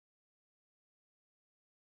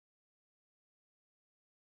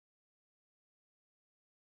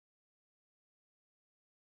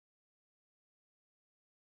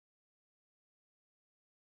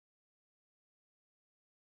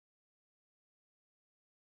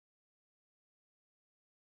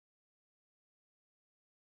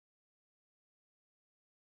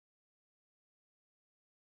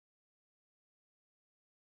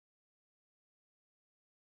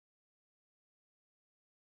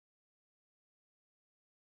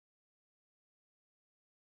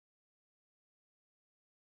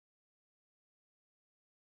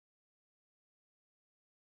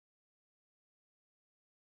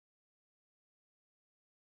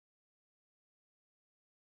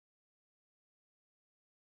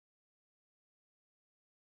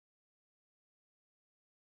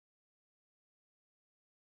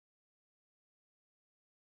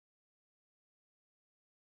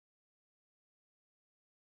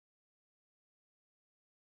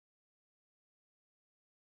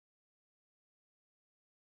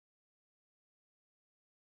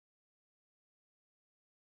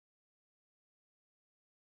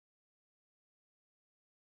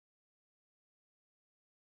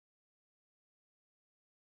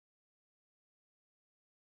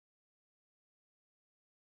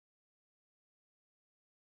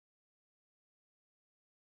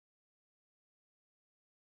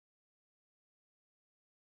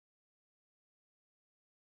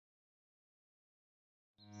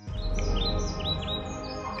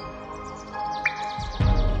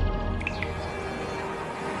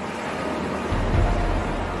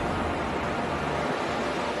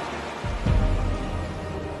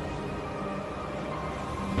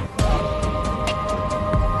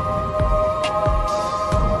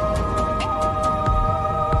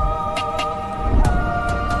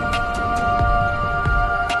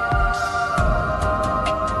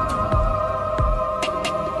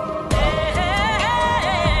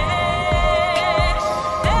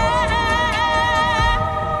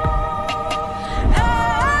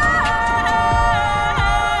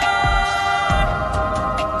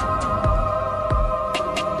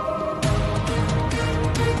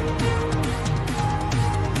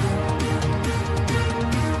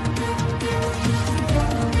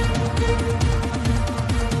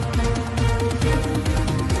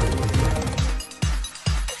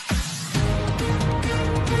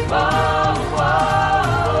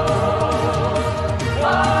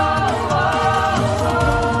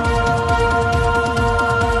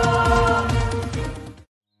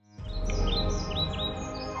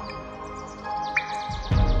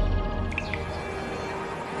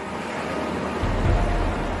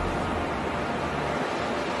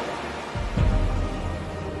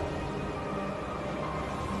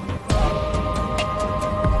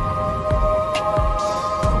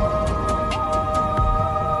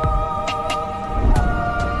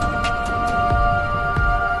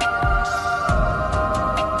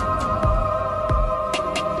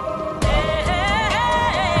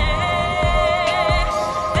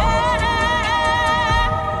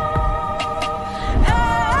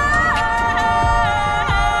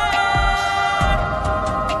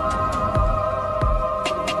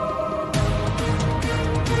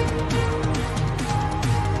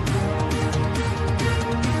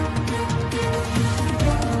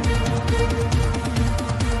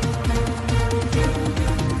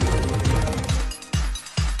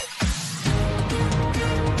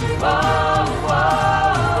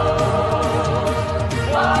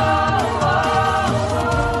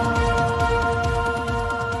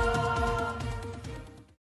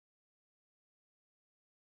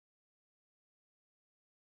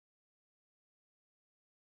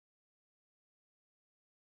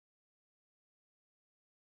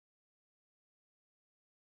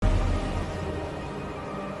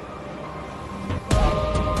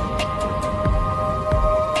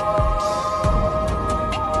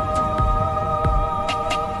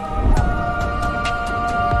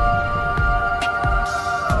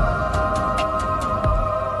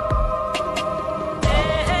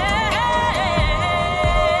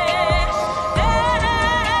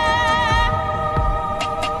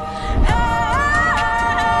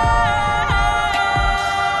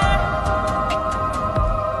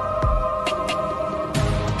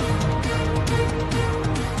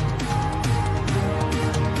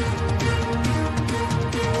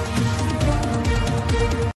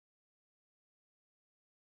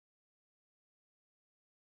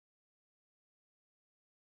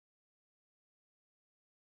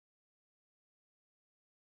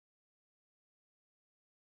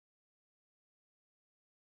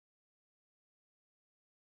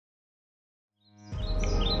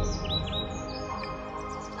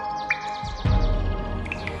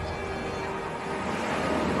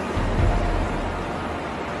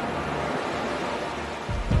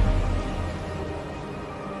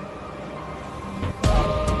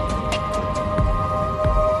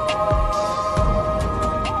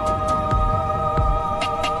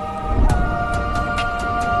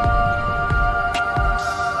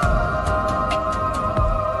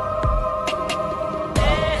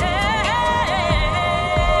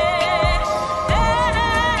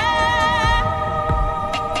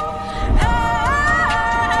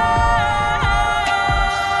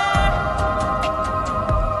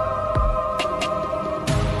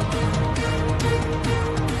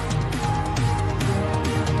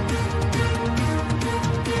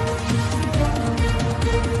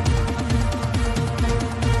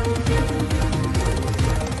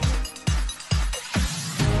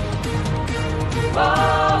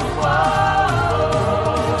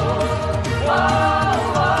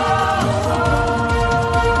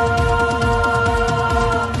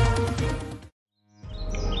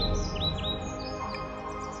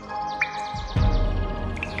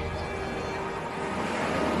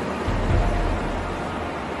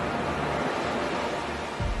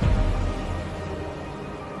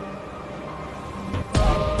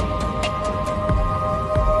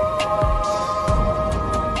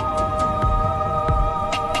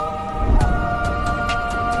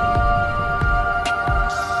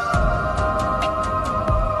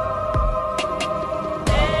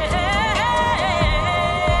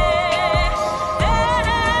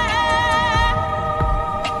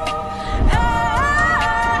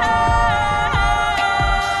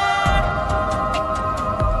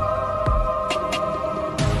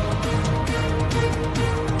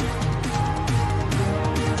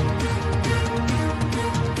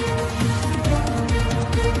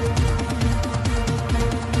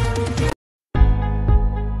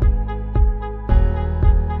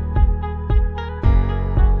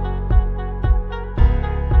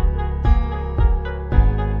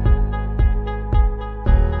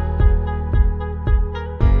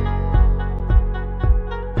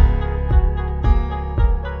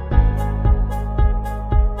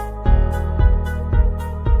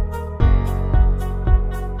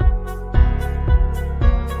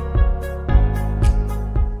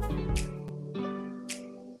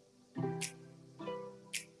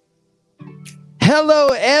Hello,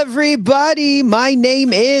 everybody. My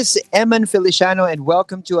name is Eman Feliciano, and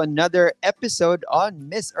welcome to another episode on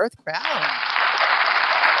Miss Earth Crown.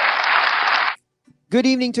 Good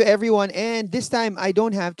evening to everyone. And this time, I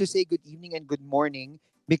don't have to say good evening and good morning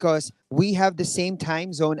because we have the same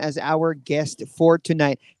time zone as our guest for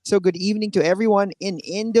tonight. So, good evening to everyone in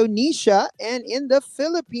Indonesia and in the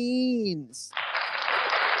Philippines.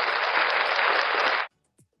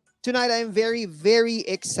 Tonight, I'm very, very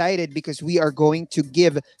excited because we are going to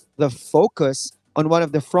give the focus on one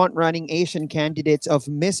of the front running Asian candidates of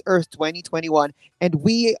Miss Earth 2021. And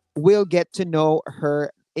we will get to know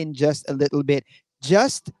her in just a little bit.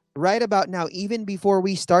 Just right about now, even before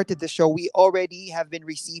we started the show, we already have been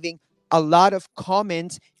receiving a lot of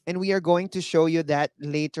comments. And we are going to show you that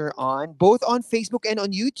later on, both on Facebook and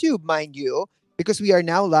on YouTube, mind you, because we are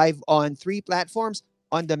now live on three platforms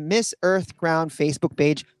on the Miss Earth Crown Facebook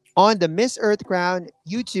page, on the Miss Earth Crown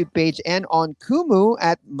YouTube page, and on Kumu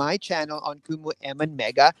at my channel on Kumu M and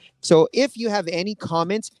Mega. So if you have any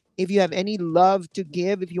comments, if you have any love to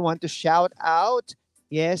give, if you want to shout out,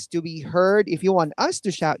 yes, to be heard, if you want us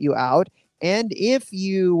to shout you out, and if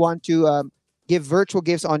you want to give virtual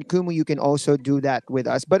gifts on Kumu, you can also do that with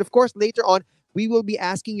us. But of course, later on, we will be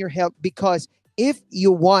asking your help because if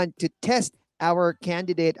you want to test our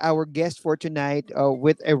candidate, our guest for tonight,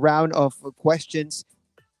 with a round of questions,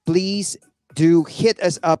 please do hit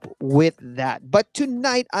us up with that. But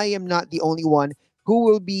tonight, I am not the only one who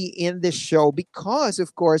will be in this show because,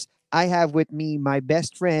 of course, I have with me my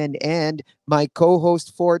best friend and my co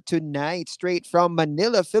host for tonight, straight from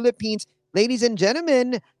Manila, Philippines. Ladies and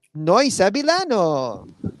gentlemen, Noy Sabilano.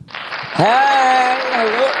 Hi!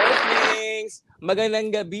 Hello, Earthlings!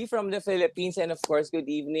 Magandang gabi from the Philippines and of course, good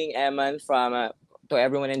evening, Eman, to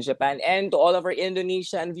everyone in Japan and to all of our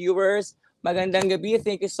Indonesian viewers. Magandang gabi.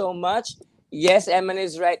 Thank you so much. Yes, Eman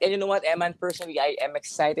is right. And you know what, Eman, personally, I am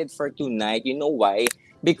excited for tonight. You know why?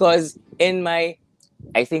 Because in my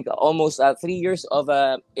I think almost 3 years of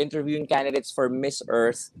interviewing candidates for Miss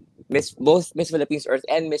Earth, both Miss Philippines Earth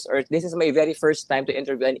and Miss Earth. This is my very first time to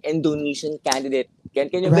interview an Indonesian candidate. Can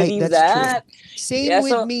you Right, believe that's true. that? Same Yeah.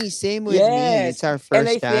 with So me. Same with me. It's yes, our and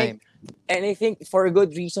first time. I think for a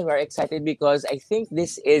good reason we're excited because I think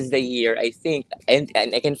this is the year. I think and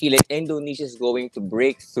I can feel it. Indonesia is going to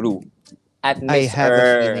break through at I Miss have a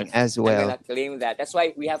feeling Earth. as I'm well. gonna claim that. That's why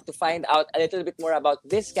we have to find out a little bit more about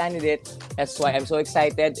this candidate. That's why I'm so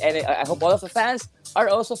excited, and I hope all of the fans are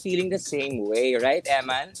also feeling the same way, right,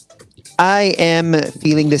 Eman? I am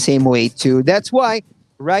feeling the same way too. That's why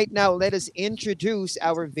right now let us introduce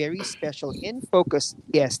our very special in focus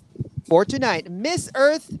guest for tonight, Miss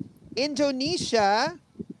Earth Indonesia.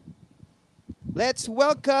 Let's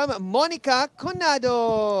welcome Monica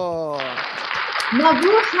Khonado.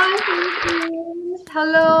 Mabuhay Philippines!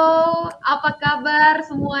 Hello! Apa kabar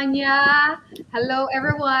semuanya? Hello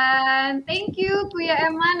everyone! Thank you Kuya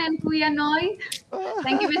Eman and Kuya Noy.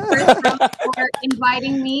 Thank you Miss Earth for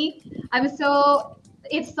inviting me.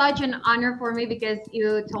 It's such an honor for me because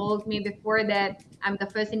you told me before that I'm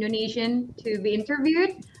the first Indonesian to be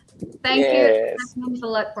interviewed. Thank you. That Yes. means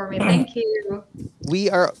a lot for me. Thank you.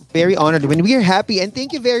 We are very honored when we are happy, and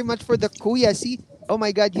thank you very much for the kuya. See, oh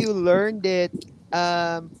my God, you learned it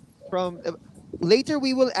from. Later,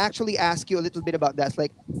 we will actually ask you a little bit about that. Like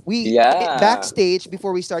Yeah. backstage before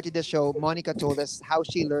we started the show, Monica told us how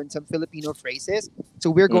she learned some Filipino phrases. So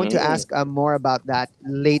we're going to Mm. ask more about that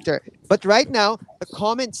later. But right now, the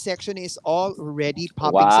comment section is already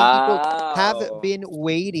popping. Some people have Wow. been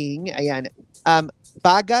waiting. Ayan. Um,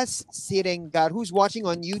 Bagas Sirengar, who's watching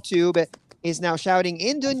on YouTube, is now shouting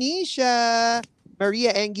Indonesia. Maria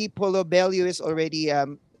Engi Polobelio is already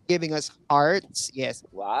giving us hearts. Yes.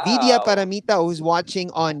 Vidya Wow. Paramita, who's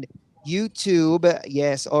watching on YouTube,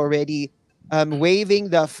 yes, already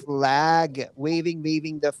waving the flag,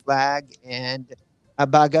 waving the flag. And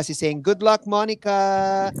Abagas is saying, "Good luck,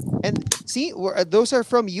 Monica." And see, those are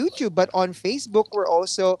from YouTube, but on Facebook, we're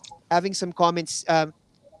also having some comments.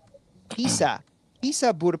 Kisa,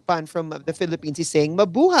 Kisa Burpan from the Philippines is saying,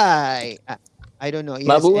 "Mabuhay." I don't know.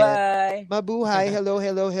 Yes, Mabuhay. Mabuhay. Hello,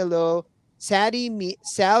 hello, hello. Saldi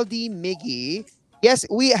Miggy. Yes,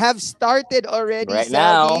 we have started already, Right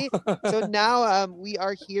now. Saldi. So now we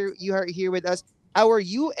are here. You are here with us. Our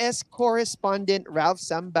U.S. correspondent, Ralph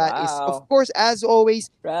Sambat, is, of Wow. course, as always,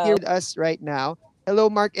 here Ralph. with us right now. Hello,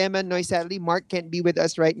 Mark Emma. No, sadly, Mark can't be with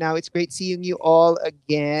us right now. It's great seeing you all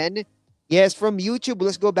again. Yes, from YouTube.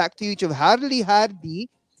 Let's go back to YouTube. Harley Hardy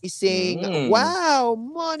is saying, Mm. "Wow,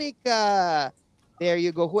 Monica." There you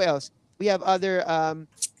go. Who else? We have other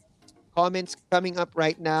comments coming up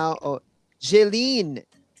right now. Oh, Jeline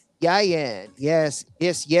Yayan. Yes,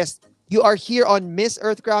 yes, yes. You are here on Miss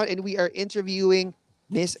Earth Crown, and we are interviewing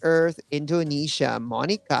Miss Earth Indonesia,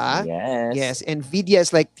 Monica. Yes. Yes, and Vidya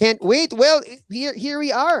is like, can't wait. Well, here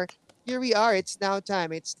we are. Here we are. It's now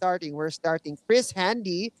time. It's starting. We're starting. Chris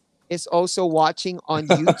Handy is also watching on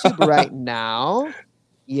YouTube right now. It's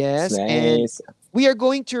Yes, and nice. we are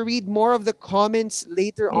going to read more of the comments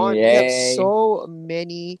later on. We have Yay. so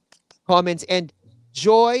many comments. And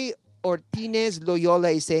Joy Ortines Loyola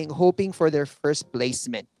is saying, hoping for their first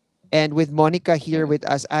placement. And with Monica here with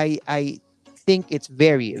us, I think it's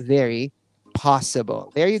very, very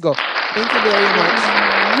possible. There you go. Thank you very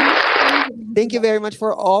much. Thank you very much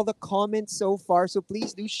for all the comments so far. So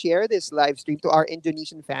please do share this live stream to our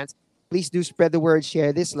Indonesian fans. Please do spread the word,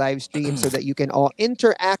 share this live stream so that you can all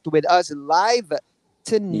interact with us live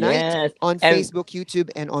tonight Yes. on And Facebook, YouTube,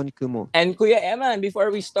 and on Kumu. and Kuya Eman, before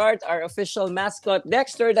we start, our official mascot,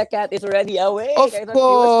 Dexter the cat, is already awake. Of I thought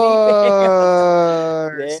he was sleeping.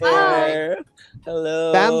 course. Hi. There. Bam,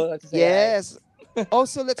 Hello. Let's say hi. yes.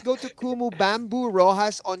 Also, let's go to Kumu. Bamboo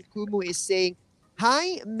Rojas on Kumu is saying,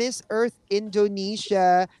 hi, Miss Earth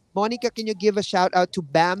Indonesia. Monica, can you give a shout out to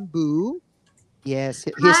Bamboo? Yes,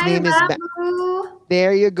 his Hi, name is Babu.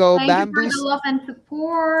 There you go. Thank you for Bamboo. the love and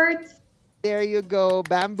support. There you go.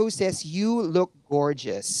 Bamboo says you look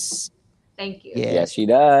gorgeous. Thank you. Yes, Yes, she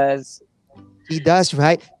does. he does,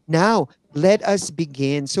 right? Now, let us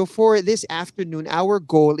begin. So for this afternoon, our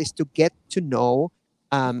goal is to get to know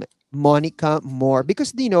Monica more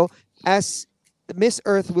because as Miss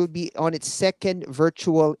Earth will be on its second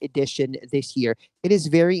virtual edition this year, it is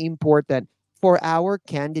very important for our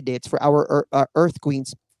candidates, for our Earth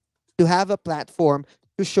Queens, to have a platform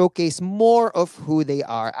to showcase more of who they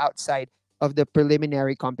are outside of the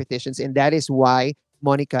preliminary competitions. And that is why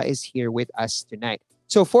Monica is here with us tonight.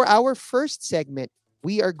 So, for our first segment,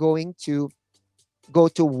 we are going to go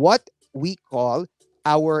to what we call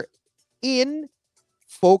our in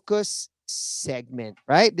focus segment,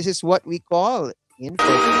 right? This is what we call in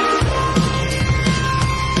focus.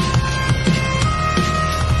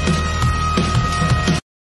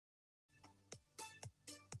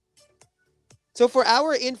 So for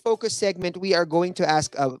our in focus segment, we are going to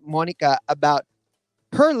ask Monica about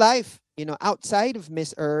her life, outside of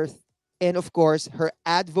Miss Earth, and of course her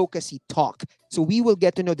advocacy talk. So we will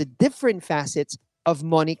get to know the different facets of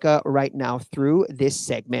Monica right now through this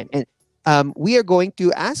segment, and we are going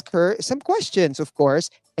to ask her some questions, of course.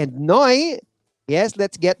 And Noy, yes,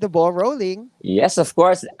 let's get the ball rolling. Yes, of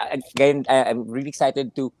course. Again, I'm really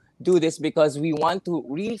excited to do this because we want to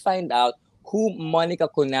really find out who Monica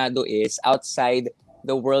Khonado is outside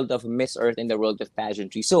the world of Miss Earth and the world of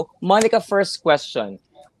pageantry. So, Monica, first question.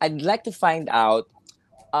 I'd like to find out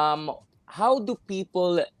um, how do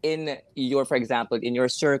people in your, for example, in your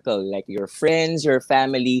circle, like your friends, your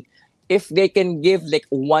family, if they can give like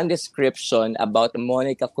one description about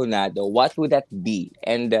Monica Khonado, what would that be?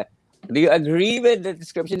 And do you agree with the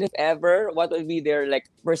description? If ever, what would be their like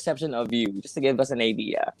perception of you? Just to give us an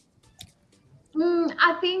idea.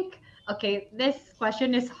 I think, okay, this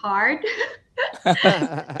question is hard.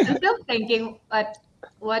 I'm still thinking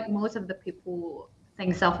what most of the people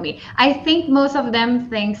thinks of me. I think most of them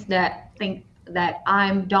think that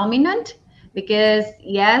I'm dominant because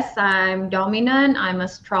yes, I'm dominant. I'm a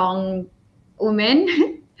strong woman.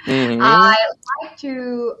 Mm-hmm. I like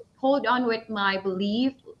to hold on with my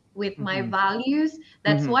belief, with my Mhm, values.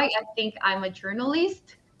 That's mhm, why I think I'm a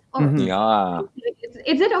journalist. Or mhm. Yeah.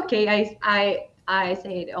 is it okay? I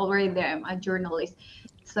say it already there. I'm a journalist.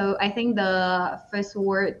 So I think the first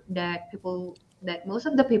word that most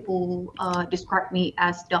of the people describe me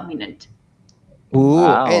as dominant. Ooh,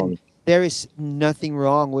 Wow. and there is nothing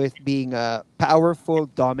wrong with being a powerful,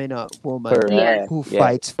 dominant woman Yes, Correct. who Yeah.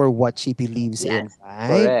 fights for what she believes yes. in, right?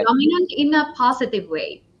 Correct. Dominant in a positive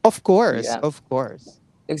way. Of course, Yeah. of course.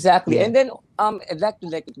 Exactly. Yeah. And then I'd like to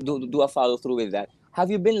like do a follow through with that. Have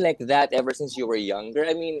you been like that ever since you were younger?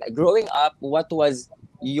 I mean, growing up, what was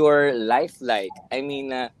your life like? I mean,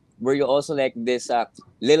 were you also like this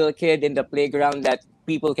little kid in the playground that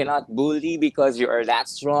people cannot bully because you are that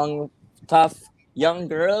strong, tough young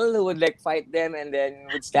girl who would like fight them and then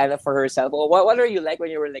would stand up for herself? Or what are you like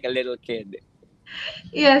when you were like a little kid?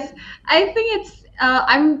 Yes, I think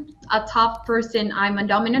I'm a tough person. I'm a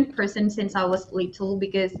dominant person since I was little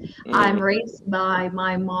because I'm Mm. raised by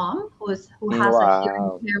my mom who has a hearing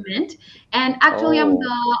Wow. impairment, and actually I'm Oh.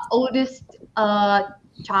 the oldest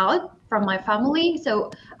child from my family.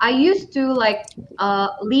 So I used to like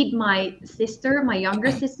lead my sister, my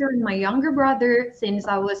younger sister, and my younger brother since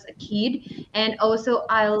I was a kid, and also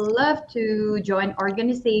I love to join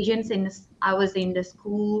organizations since I was in the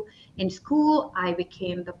school in school, I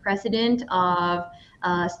became the president of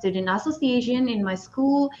student association in my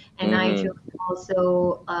school, and I Mm-hmm. joined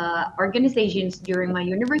also organizations during my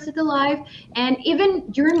university life. And even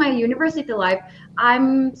during my university life,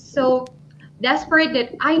 I'm so desperate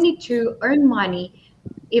that I need to earn money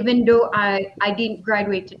even though I didn't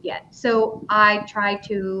graduate yet. So I tried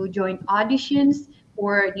to join auditions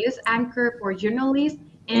for news anchor, for journalists,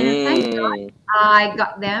 and thank God Mm. I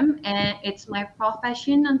got them, and it's my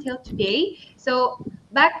profession until today. So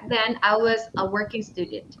back then I was a working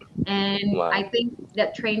student, and I Wow. think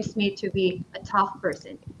that trains me to be a tough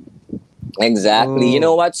person. Exactly. You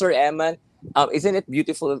know Oh. what, Sir Eman? Isn't it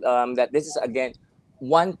beautiful that this is again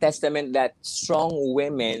one testament that strong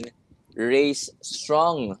women raise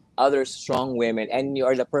strong other strong women, and you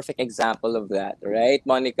are the perfect example of that, right,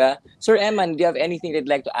 Monica? Sir Eman, do you have anything you'd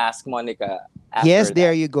like to ask Monica Yes, after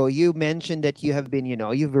there that? you go. You mentioned that you have been,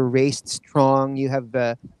 you've raised strong, you have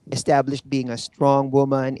established being a strong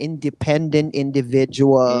woman, independent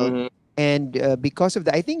individual. Mm-hmm. And because of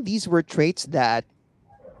that, I think these were traits that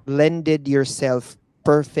lended yourself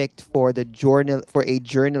perfect for for a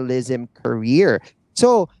journalism career.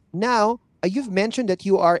 So now you've mentioned that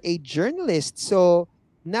you are a journalist. So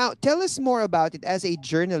now tell us more about it as a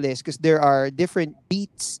journalist, because there are different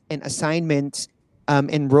beats and assignments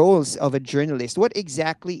and roles of a journalist. What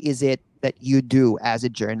exactly is it that you do as a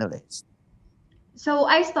journalist? So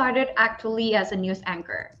I started actually as a news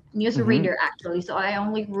anchor, news Mm-hmm. reader actually. So I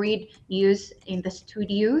only read news in the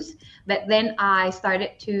studios, but then I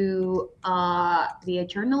started to be a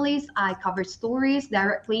journalist. I cover stories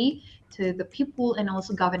directly to the people and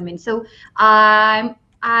also government. So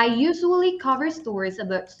I usually cover stories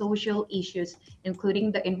about social issues,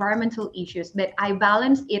 including the environmental issues, but I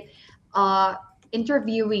balance it uh,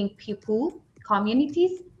 interviewing people,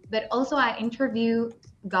 communities, but also I interview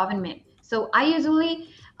government. So I usually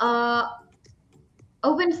uh,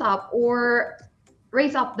 opens up or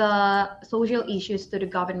raise up the social issues to the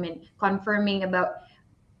government, confirming about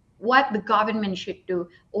what the government should do,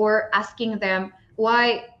 or asking them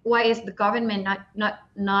why is the government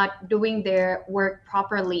not doing their work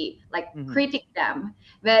properly, like Mm-hmm. critic them.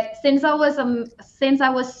 But since I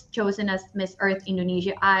was chosen as Miss Earth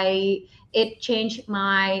Indonesia, I it changed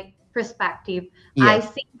my perspective. I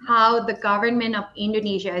Yes. see how the government of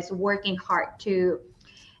Indonesia is working hard to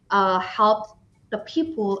help the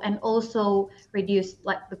people and also reduce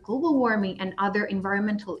like the global warming and other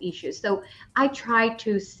environmental issues. So I try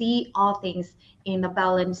to see all things in a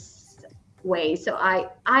balanced way. So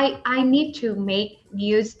I need to make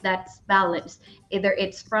news that's balanced. Either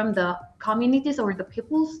it's from the communities or the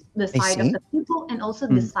people's, the I side of see. the people and also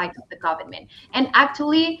the Mm-hmm. side of the government. And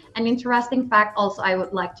actually an interesting fact also I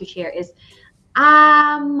would like to share is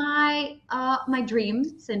my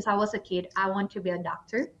dream since I was a kid, I want to be a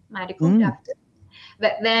doctor, medical Mm. doctor.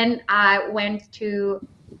 But then I went to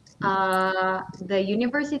the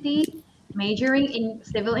university majoring in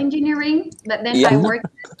civil engineering. But then I Yeah. Mm. worked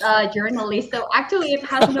as a journalist, so actually it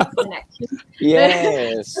has no connection. But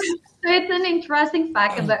Yes. so it's an interesting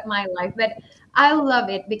fact about my life, but I love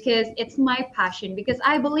it because it's my passion. Because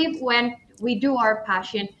I believe when we do our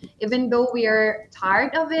passion, even though we are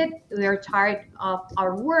tired of it, we are tired of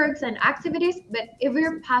our works and activities, but if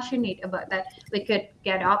we're passionate about that, we could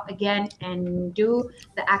get up again and do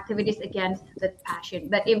the activities again with passion.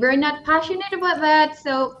 But if we're not passionate about that,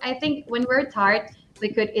 so I think when we're tired, we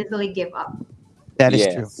could easily give up. That is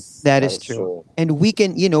true. Yes. That That is is true. true. And we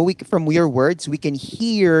can, from your words, we can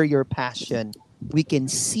hear your passion. We can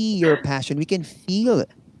see your passion. We can feel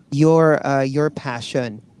your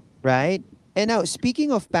passion, right? And now,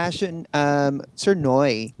 speaking of passion, Sir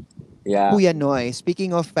Noy, Yeah. Kuya Noy,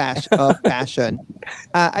 speaking of passion,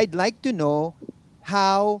 I'd like to know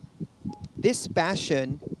how this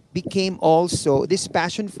passion became also this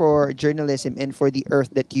passion for journalism and for the earth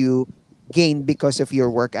that you gained because of your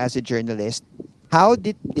work as a journalist. How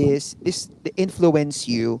did this influence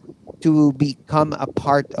you to become a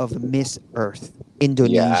part of Miss Earth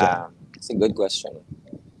Indonesia? Yeah. It's a good question.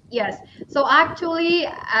 Yes. So actually,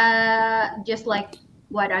 just like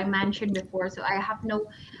what I mentioned before, so I have no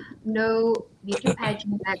beauty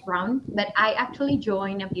pageant background, but I actually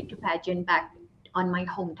joined a beauty pageant back on my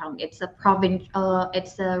hometown. It's a province,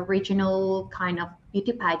 it's a regional kind of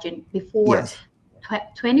beauty pageant before Yes.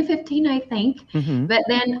 2015, I think. Mm-hmm. But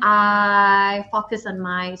then I focused on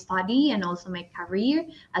my study and also my career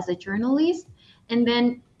as a journalist. And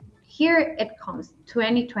then here it comes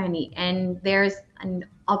 2020, and there's an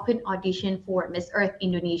open audition for Miss Earth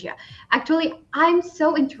Indonesia. Actually, I'm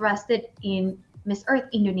so interested in Miss Earth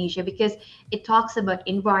Indonesia because it talks about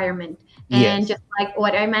environment. And Yes. just like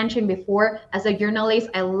what I mentioned before, as a journalist,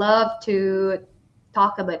 I love to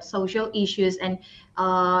talk about social issues and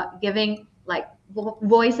giving like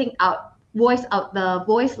voice out the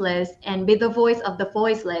voiceless and be the voice of the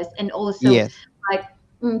voiceless, and also Yes. like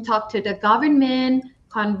talk to the government,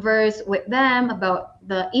 converse with them about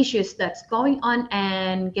the issues that's going on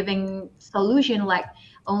and giving solution, like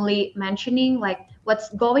only mentioning like what's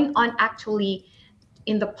going on actually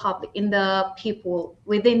in the public, in the people,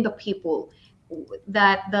 within the people,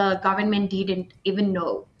 that the government didn't even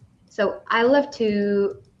know. So I love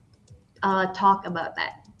to talk about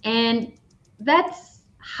that. And that's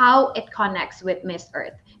how it connects with Miss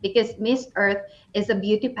Earth, because Miss Earth is a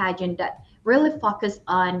beauty pageant that really focuses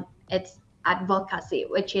on its advocacy,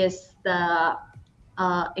 which is the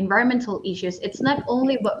environmental issues. It's not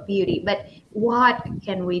only about beauty, but what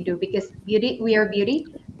can we do? Because beauty, we are beauty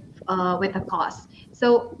with a cause.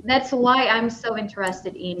 So that's why I'm so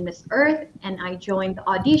interested in Miss Earth, and I joined the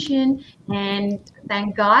audition. And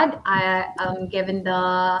thank God I am given the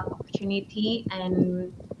opportunity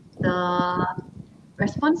and the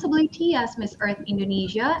responsibility as Miss Earth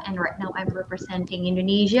Indonesia. And right now I'm representing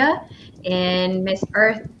Indonesia in Miss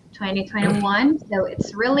Earth 2021. So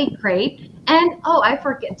it's really great. And oh, I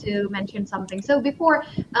forget to mention something. So before,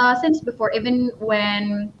 since before, even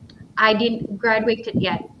when I didn't graduated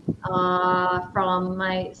yet from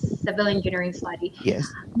my civil engineering study, Yes.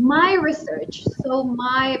 my research, so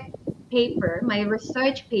my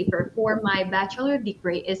research paper for my bachelor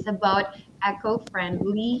degree is about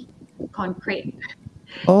eco-friendly concrete.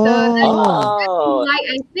 So Oh, that's Oh, why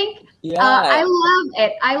I think I yeah. love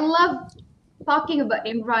it. I love talking about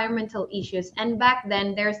environmental issues. And back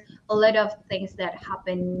then, there's a lot of things that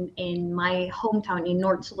happen in my hometown in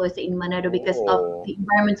North Sulawesi in Manado because of Oh. the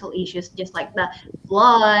environmental issues, just like the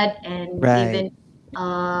flood and right. even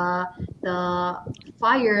uh, the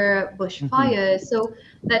fire, Mm-hmm. bushfires. So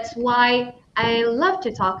that's why I love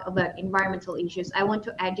to talk about environmental issues. I want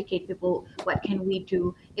to educate people what can we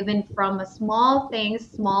do, even from a small things,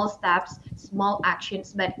 small steps, small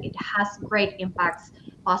actions, but it has great impacts,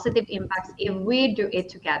 positive impacts if we do it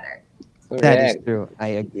together. That is Correct. true. I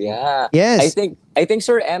agree. Yeah. Yes. I think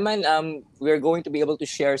Sir Eman, we're going to be able to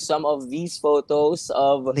share some of these photos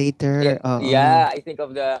of Later. yeah, I think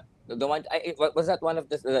of the one what was that one of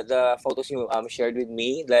the photos you shared with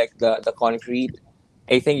me, like the concrete.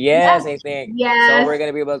 I think yes, Yes, I think. So we're yes,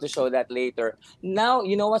 gonna be able to show that later. Now,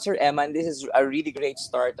 you know what, Sir Eman, this is a really great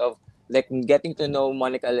start of like getting to know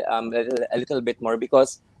Monica a little bit more,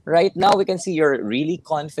 because right now we can see you're really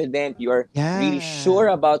confident, you're really Yeah, sure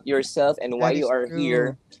about yourself and why that you is are true.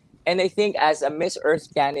 here. And I think as a Miss Earth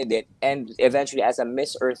candidate and eventually as a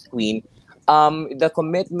Miss Earth queen, the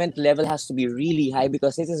commitment level has to be really high,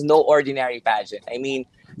 because this is no ordinary pageant. I mean,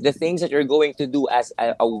 the things that you're going to do as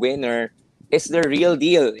a winner is the real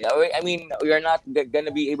deal. You know? I mean, you're not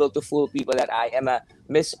gonna be able to fool people that I am a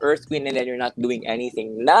Miss Earth queen and then you're not doing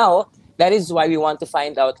anything. Now, that is why we want to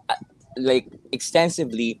find out, like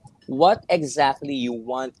extensively, what exactly you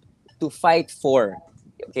want to fight for.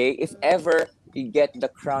 Okay, if ever you get the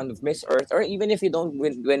crown of Miss Earth, or even if you don't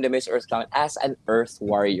win the Miss Earth crown as an Earth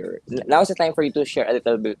warrior. Now's the time for you to share a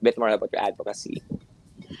little bit more about your advocacy.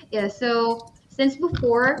 yeah. So since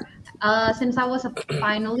before, since I was a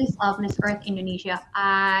finalist of Miss Earth Indonesia,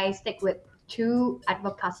 I stick with two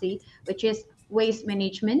advocacy, which is waste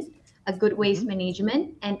management, a good waste Hmm.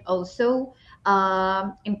 management, and also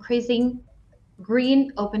increasing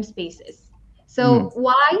green open spaces. Mm. So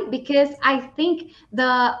why? Because I think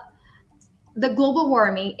the global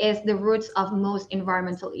warming is the roots of most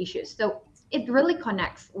environmental issues. So it really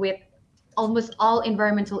connects with almost all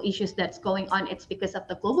environmental issues that's going on. It's because of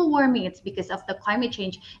the global warming, it's because of the climate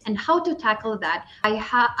change, and how to tackle that.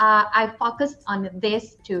 I focused on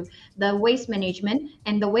this to the waste management,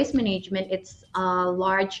 and the waste management, it's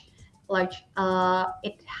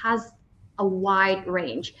it has a wide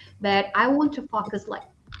range, but I want to focus like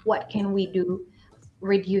what can we do,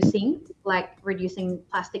 reducing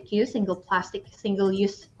plastic use, single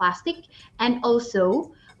use plastic, and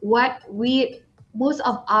also what we most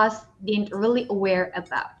of us didn't really aware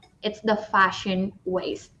about, it's the fashion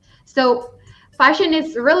waste. So fashion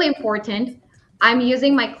is really important. I'm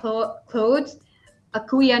using my clothes.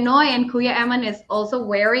 Kuya Noi and Kuya Eman is also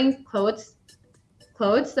wearing clothes.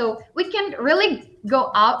 So we can really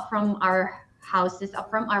go out from our houses or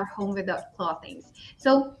from our home without clothing.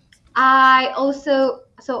 So I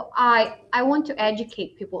want to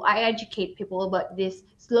educate people. I educate people about this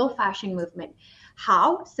slow fashion movement.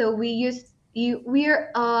 How? So we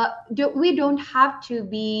don't have to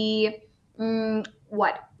be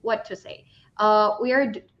what to say.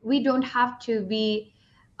 we don't have to be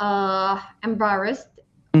embarrassed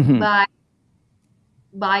Mm-hmm. by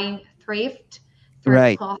buying thrift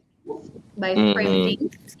Right. clothes, by Mm-hmm. thrifting.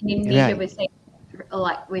 In Indonesia, Right. we say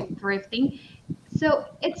like with thrifting. So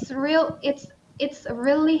it's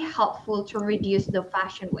really helpful to reduce the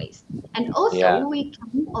fashion waste. And also Yeah. we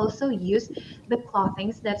can also use the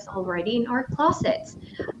clothings that's already in our closets.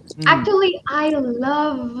 Mm. Actually, I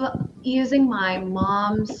love using my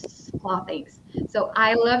mom's clothings. So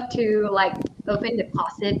I love to like open the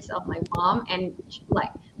closets of my mom and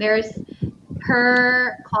like there's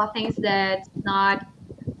her clothings that's not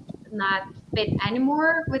fit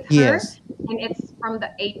anymore with her, Yes. and it's from the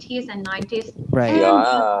 80s and 90s. Right. And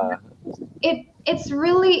Yeah. it's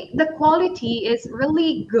really the quality is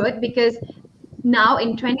really good because now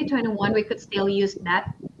in 2021 we could still use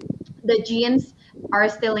that. The jeans are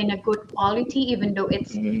still in a good quality even though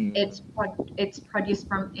Mm. it's produced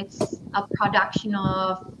from it's a production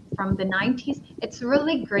of from the 90s. It's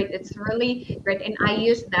really great, it's really great, and I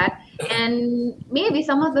use that. And maybe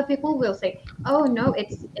some of the people will say, oh no,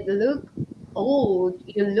 it look old,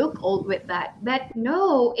 you look old with that. But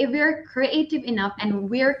no, if we're creative enough and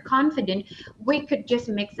we're confident, we could just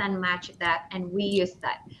mix and match that and we use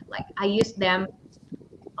that. Like I use them,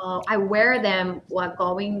 I wear them while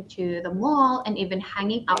going to the mall and even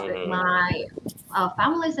hanging out with Mm-hmm. my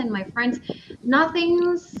families and my friends.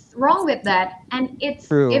 Nothing's wrong with that, and it's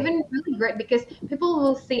True. even really great because people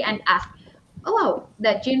will see and ask, "Oh, wow,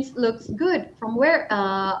 that jeans looks good. From where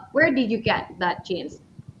did you get that jeans?"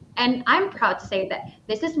 And I'm proud to say that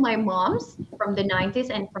this is my mom's from the 90s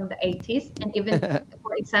and from the 80s. And even,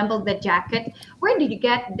 for example, the jacket. Where did you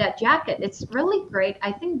get that jacket? It's really great.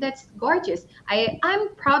 I think that's gorgeous.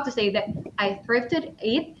 I'm proud to say that I thrifted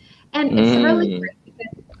it. And it's really Mm. great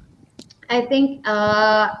because I think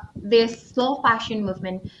this slow fashion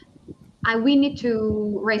movement, we need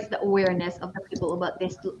to raise the awareness of the people about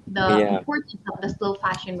this, the Yeah. importance of the slow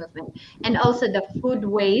fashion movement, and also the food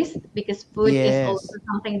waste because food is also Yes.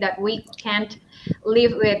 something that we can't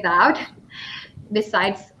live without.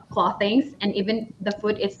 Besides clothings, and even the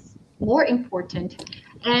food is more important,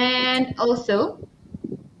 and also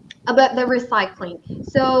about the recycling.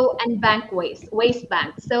 So and bank waste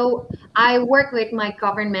bank. So I work with my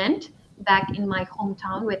government back in my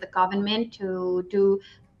hometown with the government to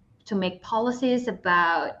make policies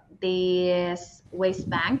about this waste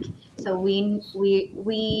bank. So we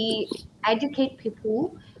educate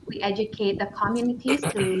people, we educate the communities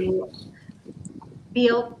to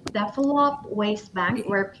build, develop waste bank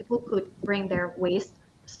where people could bring their waste,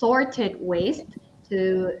 sorted waste,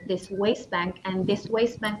 to this waste bank, and this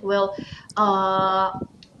waste bank uh,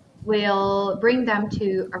 will bring them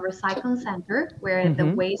to a recycling center where the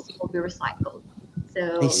Mm-hmm. waste will be recycled.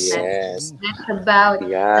 I So Yes. see. that's about the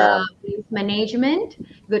Yeah. waste management,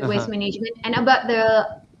 good waste Uh-huh. management, and about the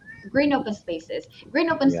green open spaces. Green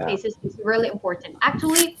open Yeah. spaces is really important.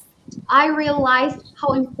 Actually, I realized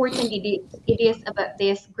how important it is about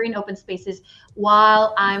this green open spaces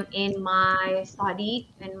while I'm in my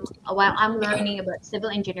study and while I'm learning about civil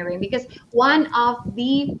engineering, because one of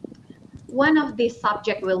the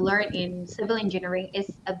subject we learn in civil engineering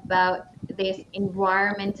is about this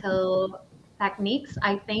environmental techniques.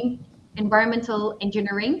 I think environmental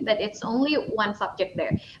engineering, but it's only one subject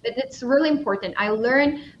there. But it's really important. I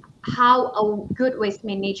learned how a good waste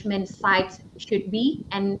management site should be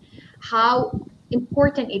and how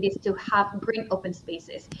important it is to have green open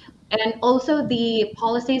spaces. And also the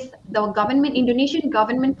policies, the government, Indonesian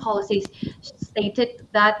government policies stated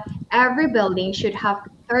that every building should have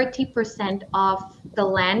 30% of the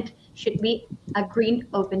land should be a green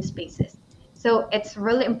open spaces. So it's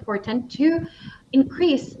really important to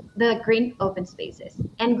increase the green open spaces.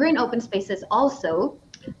 And green open spaces also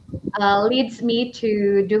leads me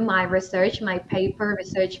to do my research, my paper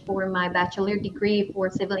research for my bachelor degree for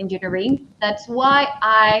civil engineering. That's why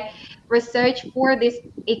I research for this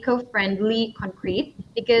eco-friendly concrete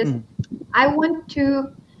because Mm. I want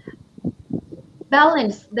to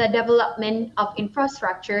balance the development of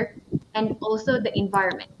infrastructure and also the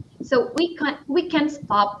environment. So we can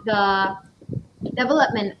stop the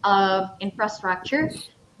development of infrastructure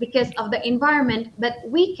because of the environment, but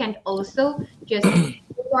we can also just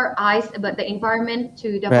put our eyes about the environment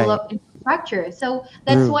to Right. develop infrastructure. So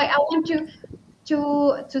that's True. why I want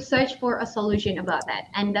to search for a solution about that,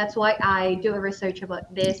 and that's why I do a research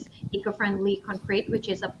about this eco-friendly concrete, which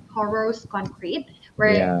is a porous concrete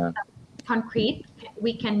where Yeah. concrete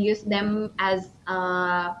we can use them as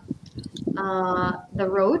the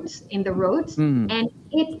roads in the roads, Mm. and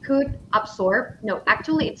it could absorb, no,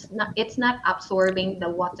 actually it's not absorbing the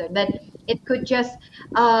water, but it could just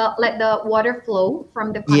let the water flow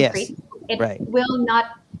from the Yes. concrete. It Right. will not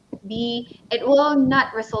it will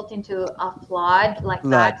not result into a flood like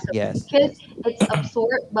Blood. that. So Yes. because Yes. it's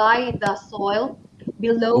absorbed by the soil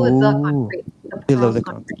below the Ooh. concrete, the Below porous the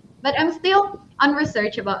concrete. concrete. But I'm still on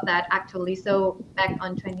research about that actually. So back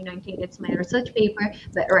on 2019, it's my research paper.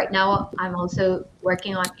 But right now, I'm also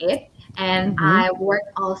working on it, and Mm-hmm. I work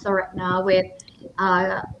also right now with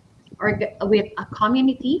uh, with a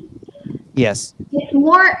community. Yes. It's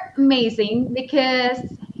more amazing because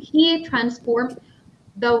he transformed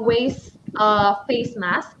the waste face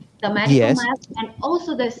mask, the medical Yes. mask, and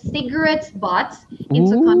also the cigarette butts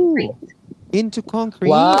into concrete. Ooh. Into concrete.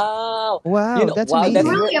 Wow. Wow, that's Wow, It's that's amazing.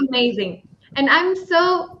 great. really amazing. And I'm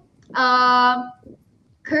so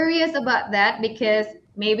curious about that because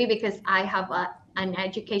maybe because I have an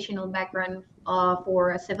educational background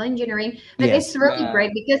for civil engineering, but it's Yes. really Yeah.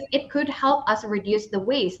 great because it could help us reduce the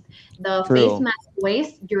waste, the face True. mask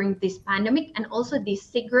waste during this pandemic, and also the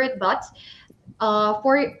cigarette butts.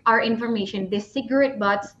 For our information, the cigarette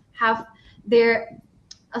butts have their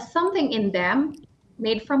something in them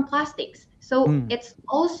made from plastics. So Mm. Yeah.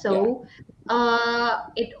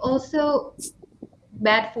 it also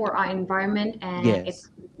bad for our environment and it Yes.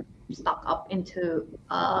 stock up into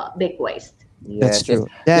big waste. That's Yes, yes. true.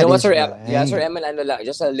 That is Yeah, Sir right. Eman, ano lang,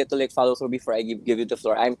 just a little like follow through before I give you the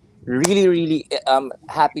floor. I'm really, really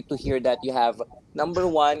happy to hear that you have number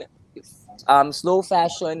one, slow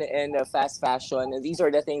fashion and fast fashion. These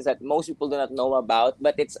are the things that most people do not know about,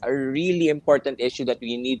 but it's a really important issue that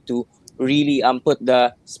we need to really put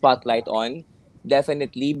the spotlight on.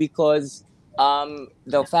 Definitely because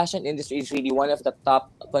the fashion industry is really one of the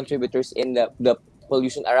top contributors in the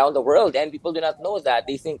pollution around the world, and people do not know that.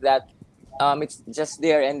 They think that it's just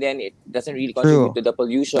there and then it doesn't really contribute True. to the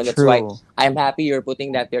pollution. That's why True. I'm happy you're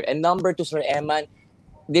putting that there. And number two, Sir Eman,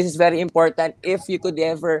 this is very important. If you could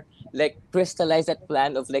ever like crystallize that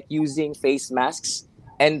plan of like using face masks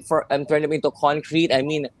and for turn them into concrete, I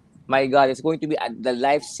mean, my God, it's going to be the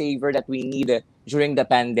lifesaver that we need during the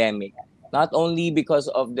pandemic. Not only because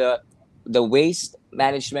of the waste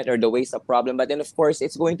management or the waste of problem, but then of course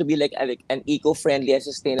it's going to be like an eco-friendly and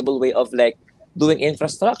sustainable way of like doing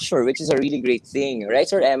infrastructure, which is a really great thing, right,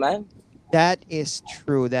 Sir Eman? That is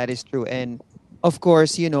true. That is true. And of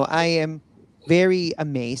course, I am very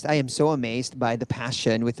amazed. I am so amazed by the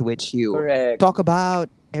passion with which you Correct. talk about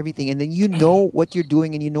everything. And then you know what you're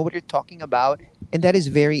doing and you know what you're talking about. And that is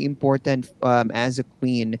very important as a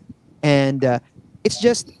queen. And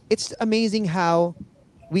it's amazing how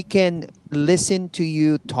we can listen to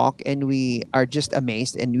you talk and we are just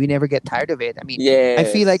amazed and we never get tired of it. I mean, I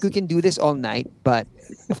feel like Yes. we can do this all night, but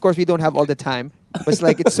of course we don't have all the time. But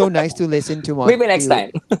it's so nice to listen to Maybe next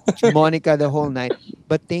time. Monica the whole night.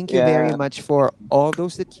 But thank you very Yeah. much for all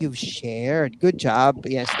those that you've shared. Good job.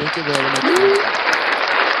 Yes, thank you very much, Monica.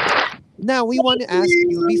 Now we want Thank to ask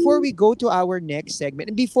you before you. we go to our next segment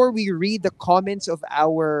and before we read the comments of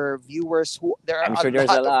our viewers who there I'm are a sure there's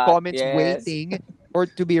a lot of lot. comments Yes. waiting for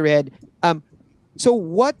to be read. So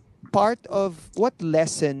what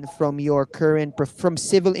lesson from your from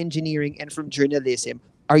civil engineering and from journalism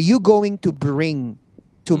are you going to bring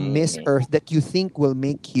to Miss Mm, Earth that you think will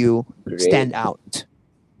make you stand great. out?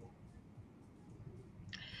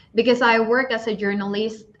 Because I work as a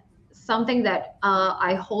journalist, something that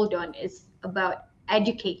I hold on is about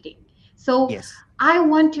educating. So Yes. I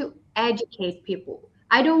want to educate people.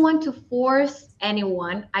 I don't want to force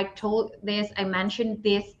anyone. I told this, I mentioned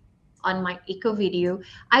this on my eco video.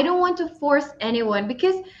 I don't want to force anyone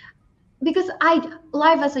because I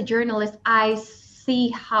live as a journalist, I see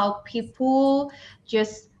how people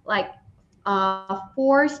just like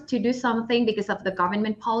forced to do something because of the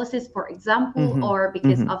government policies, for example, Mm-hmm. or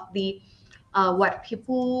because Mm-hmm. of the what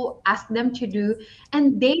people ask them to do,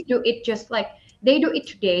 and they do it just like they do it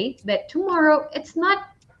today, but tomorrow it's not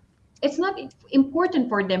important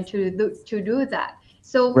for them to do that.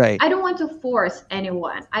 So Right. I don't want to force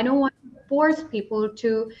anyone. I don't want to force people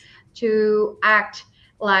to act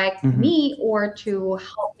like Mm-hmm. me or to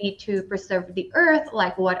help me to preserve the earth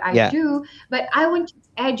like what I Yeah. do, but I want to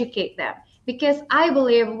educate them because I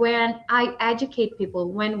believe when I educate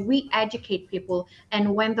people, when we educate people,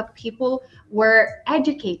 and when the people were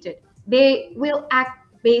educated, they will act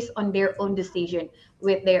based on their own decision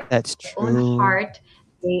with their own That's heart.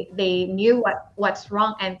 true. They knew what's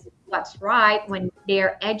wrong and what's right. When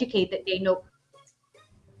they're educated, they know.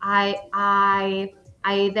 I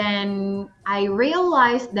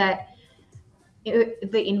realized that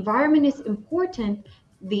the environment is important.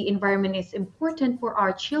 The environment is important for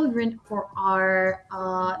our children, for our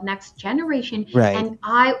next generation, Right. and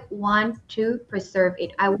I want to preserve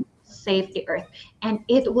it. I want to save the earth, and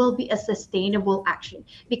it will be a sustainable action,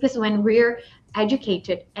 because when we're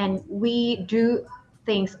educated and we do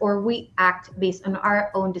things or we act based on our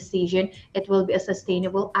own decision, it will be a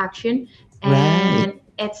sustainable action, Right. and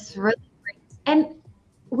it's really great. And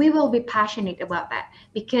we will be passionate about that,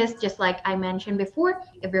 because just like I mentioned before,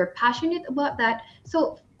 if you're passionate about that,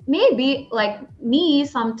 so maybe like me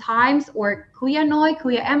sometimes, or Kuya Noy,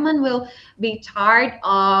 Kuya Eman will be tired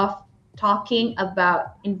of talking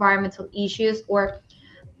about environmental issues, or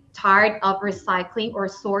tired of recycling or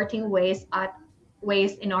sorting waste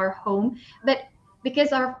in our home. But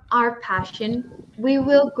because of our passion, we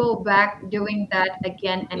will go back doing that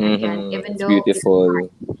again and again, Mm-hmm. even It's though it's beautiful. hard.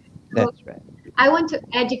 So That's right. I want to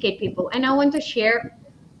educate people, and I want to share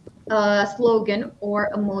a slogan or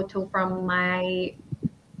a motto from my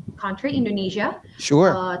country, Indonesia,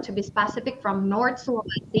 Sure. to be specific, from North Mhm.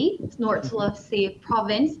 Sulawesi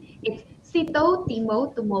province. It's Sito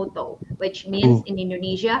Timo Tumoto, which means Ooh. in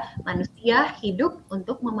Indonesia, manusia hidup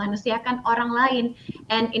untuk memanusiakan orang lain.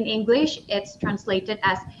 And in English, it's translated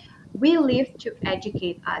as we live to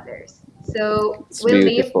educate others. So It's we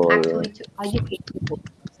live beautiful. actually to educate people.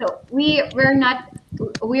 So we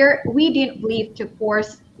didn't live to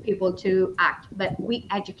force people to act, but we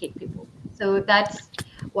educate people. So that's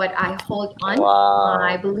what I hold on,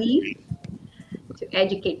 my Wow. belief, to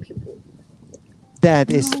educate people. That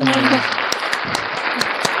is Oh my amazing. God.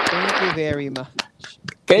 Thank you very much.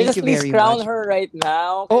 Can you Thank just you please very crown much. her right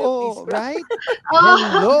now? Can you please Oh, crown, right?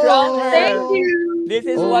 Oh, crown thank her? Hello. This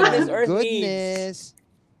is Oh what my Miss you. Earth needs. goodness.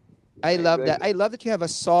 I My love that. goodness. I love that you have a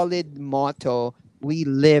solid motto. We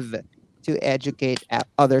live to educate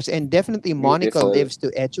others. And definitely Monica Beautiful. lives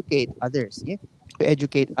to educate others. Yeah. To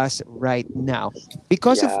educate us right now.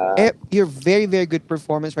 Because of Yeah. your very, very good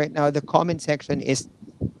performance right now, the comment section is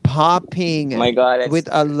Oh popping my God, with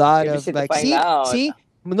it's a lot of interesting to like, find out. see,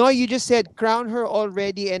 no, you just said crown her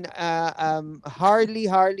already, and Harley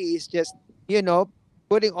is just, you know,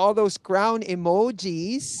 putting all those crown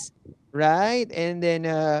emojis, right? And then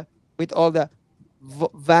with all the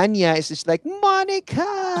Vanya is just like Monica,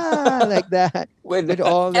 like that, With with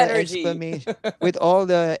all the energy. exclamation, with all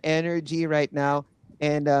the energy right now.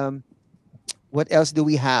 And what else do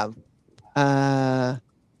we have? Uh,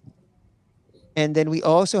 and then we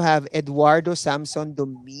also have Eduardo Samson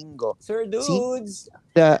Domingo. Sir See Dudes.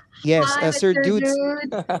 the yes, Hi, Mr. Dude.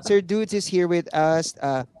 Sir Dudes is here with us.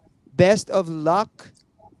 Best of luck,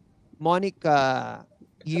 Monica.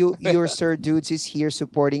 Your Sir Dudes is here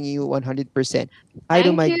supporting you 100%. Hi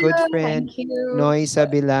to Thank my you. good friend Thank you. Noy Hi, Sir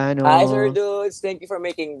Sabilano. Dudes. Thank you for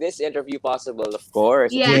making this interview possible. Of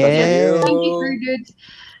course, it's Yes, because of yes. Yes, Thank you, Sir you. Dudes,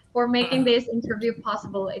 for making this interview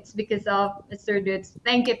possible. It's because of Mr. Dudes.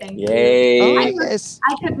 Thank you, thank you. oh Yay. yes,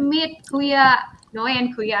 I could meet Kuya Noy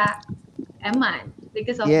and Kuya Eman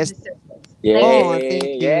because of yes. Mr. Dudes. Thank you. Oh, Yay. thank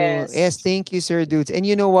you. Yes, Yes. thank you, Sir Dudes. And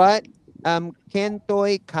you know what?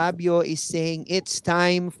 Kentoy Cabio is saying it's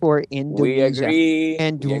time for We Indonesia. agree.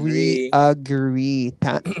 And We we agree.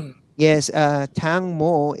 agree. Yes, Tang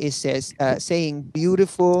Mo is saying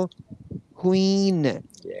beautiful queen.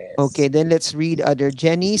 Okay, Yes. then let's read other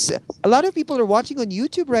Jenny's. A lot of people are watching on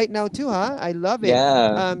YouTube right now too, huh? I love it.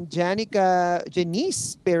 Yeah. Janica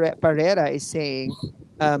Janice Parera is saying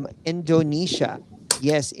Indonesia.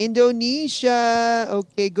 Yes, Indonesia.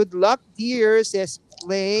 Okay, good luck, dear, says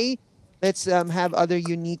Play. Let's have other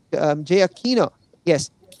unique Jay Aquino.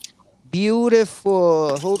 Yes,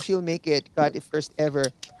 beautiful. Hope she'll make it. Got the first ever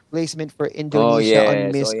placement for Oh, Indonesia on yes.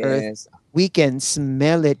 Oh, Miss Earth. yes. We can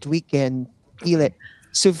smell it. We can feel it.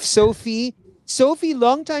 So Sophie,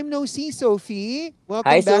 long time no see, Sophie. Hi,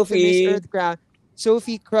 Welcome back to Miss Sophie. Earth Crown.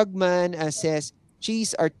 Sophie Krugman says,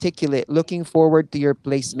 she's articulate. Looking forward to your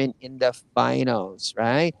placement in the finals,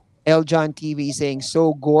 right? Eljon TV saying,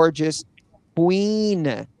 so gorgeous.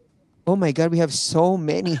 Queen. Oh my God, we have so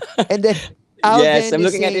many. And then Yes, Alden I'm is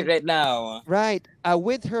looking at it saying, right now. right.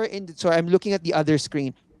 With her in sorry, I'm looking at the other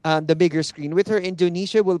screen, the bigger screen. With her,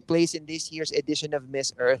 Indonesia will place in this year's edition of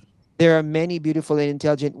Miss Earth. There are many beautiful and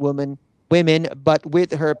intelligent women, but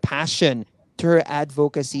with her passion to her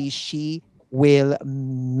advocacy, she will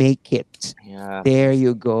make it. Yeah. There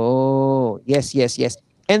you go. Yes, yes, yes.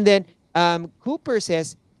 And then Cooper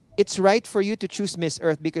says it's right for you to choose Miss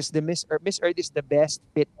Earth because the Miss Earth is the best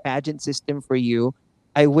fit pageant system for you.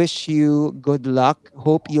 I wish you good luck.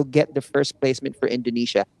 Hope you'll get the first placement for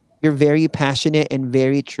Indonesia. You're very passionate and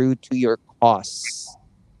very true to your cause.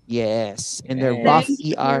 Yes. And the Thank Rough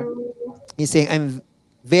Yes. ER you. is saying, I'm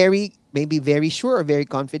maybe very sure or very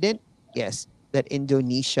confident, yes, that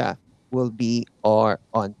Indonesia will be or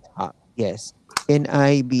on top. Yes. Can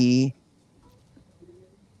I be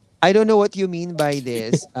I don't know what you mean by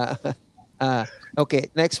this. Uh, okay,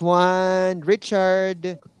 next one.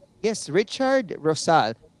 Richard. Yes, Richard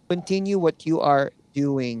Rosal. Continue what you are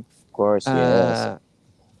doing Of course, yes. uh,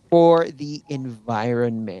 for the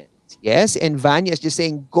environment. Yes, and Vanya is just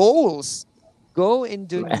saying goals. Go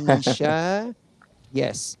Indonesia.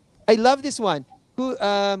 Yes. I love this one.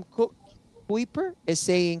 Kuiper is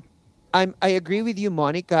saying, I agree with you,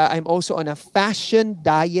 Monica. I'm also on a fashion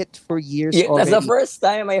diet for years Yeah, that's the already. first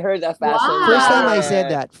time I heard a fashion First time Wow. I said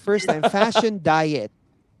diet. that. First time. Fashion diet.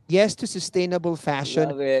 Yes to sustainable fashion.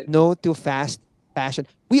 Love it. No to fast fashion.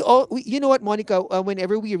 You know what, Monica?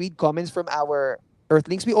 Whenever we read comments from our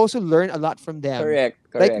Earthlings, we also learn a lot from them. Correct,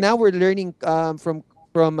 Like correct. now we're learning from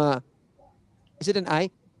is it an I?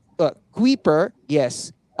 Kuiper.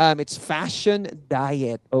 Yes. It's fashion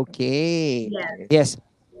diet. Okay. Yes. Yes.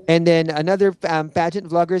 And then another pageant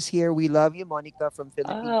vloggers here. We love you, Monica, from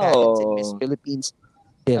Philippine Pageants and Miss Oh, Philippines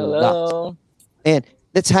Deluxe. hello. And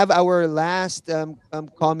let's have our last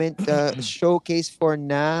comment showcase for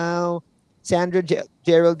now. Sandra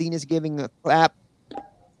Geraldine is giving a clap.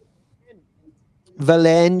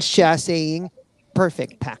 Valencia saying,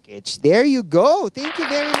 perfect package. There you go. Thank you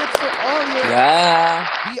very much for all your. Yeah.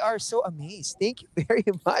 We are so amazed. Thank you very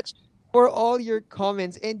much for all your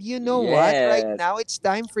comments. And you know what? Right Yes. now, it's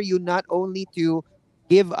time for you not only to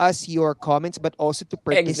give us your comments, but also to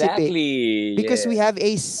participate Exactly. because we Yeah. have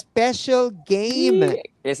a special game.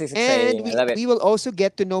 This is And exciting. I we, love it. we will also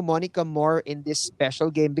get to know Monica more in this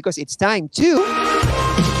special game because it's time to.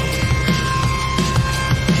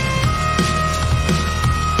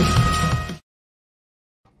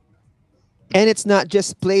 And it's not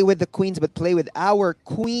just play with the queens, but play with our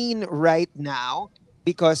queen right now.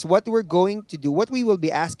 Because what we're going to do, what we will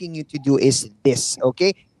be asking you to do is this,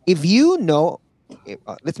 okay? If you know,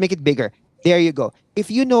 let's make it bigger. There you go. If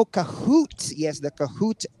you know Kahoot, yes, the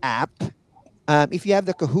Kahoot app, if you have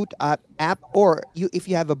the Kahoot app or if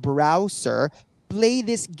you have a browser, play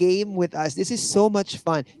this game with us. This is so much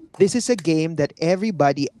fun. This is a game that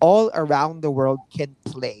everybody all around the world can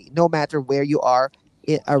play. No matter where you are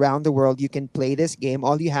around the world, you can play this game.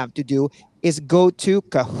 All you have to do is go to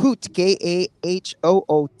Kahoot, KAHOOT.IT.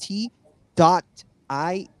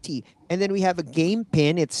 And then we have a game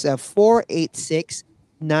pin. It's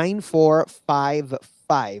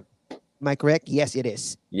 486-9455. Am I correct? Yes, it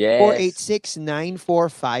is. Yes.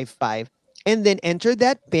 486-9455. And then enter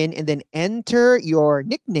that pin and then enter your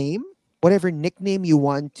nickname, whatever nickname you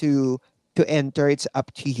want to enter. It's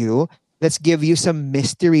up to you. Let's give you some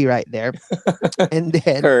mystery right there. And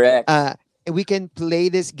then Correct. we can play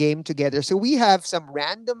this game together. So we have some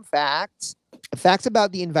random facts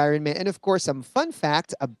about the environment, and of course, some fun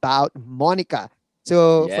facts about Monica.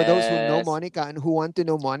 So for those who know Yes. Monica and who want to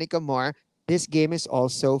know Monica more, this game is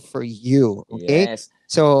also for you. Okay. Yes.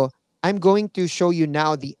 So I'm going to show you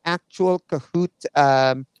now the actual Kahoot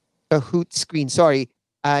screen. Sorry,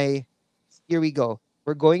 I here we go.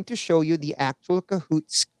 We're going to show you the actual Kahoot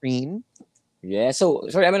screen. Yeah. So,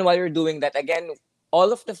 sorry, I mean, while you're doing that, again,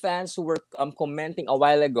 all of the fans who were commenting a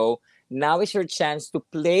while ago, now is your chance to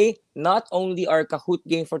play not only our Kahoot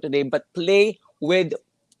game for today, but play with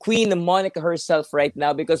Queen Monica herself right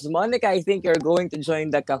now. Because, Monica, I think you're going to join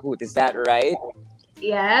the Kahoot. Is that right?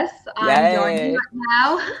 Yes, I'm joining Yay. right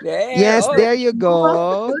now. There. Yes, Oh, there you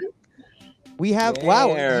go. We have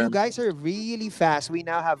wow, there. you guys are really fast. We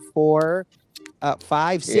now have four,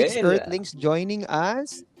 five, six Yeah. Earthlings joining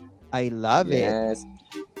us. I love it. Yes.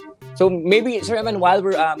 So maybe, sir, while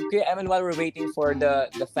we're waiting for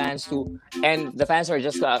the fans to, and the fans are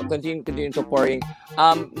just continue to pouring.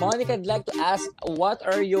 Monica, I'd like to ask, what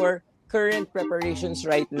are your current preparations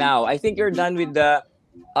right now? I think you're done with the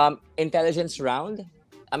intelligence round.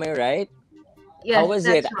 Am I right? How Yes, was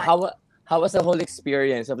it? that's right. How was the whole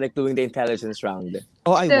experience of like doing the intelligence round?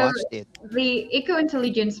 Oh, I So watched it. the eco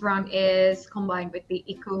intelligence round is combined with the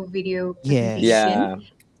eco video Yes. presentation. Yeah.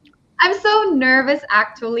 I'm so nervous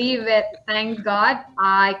actually, but thank God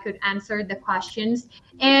I could answer the questions.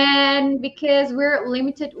 And because we're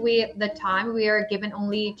limited with the time, we are given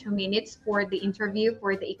only 2 minutes for the interview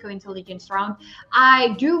for the eco intelligence round.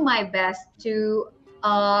 I do my best to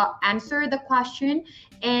answer the question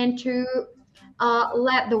and to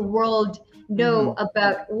let the world know Mhm.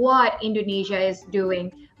 about what Indonesia is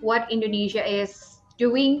doing, what Indonesia is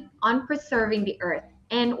doing on preserving the earth,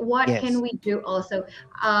 and what can Yes. we do also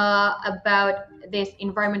about these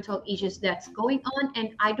environmental issues that's going on. And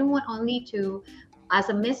I don't want only to as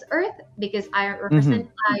a Miss Earth because Mhm.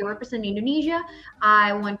 I represent Indonesia.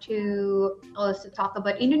 I want to also talk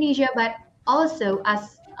about Indonesia, but also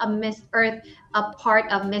as a Miss Earth, a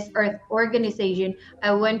part of Miss Earth organization,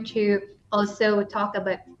 I want to also talk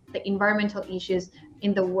about the environmental issues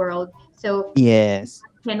in the world. So Yes.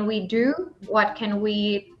 can we do? What can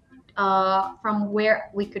we, from where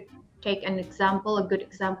we could take an example, a good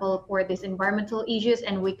example for these environmental issues,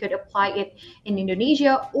 and we could apply it in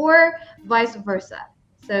Indonesia or vice versa.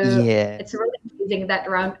 So it's Yes. really amazing that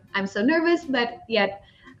round. I'm so nervous, but yet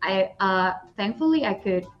I thankfully I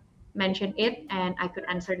could mention it and I could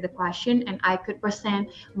answer the question and I could present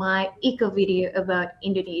my eco video about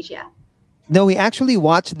Indonesia. No, we actually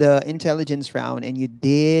watched the intelligence round and you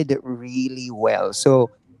did really well. So,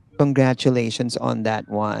 congratulations on that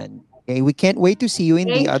one. Okay, we can't wait to see you in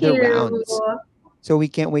the Thank other you. rounds. So we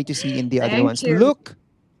can't wait to see you in the other Thank ones. you.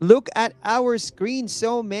 Look at our screen.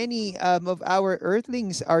 So many of our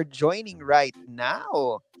Earthlings are joining right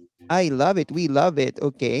now. I love it. We love it.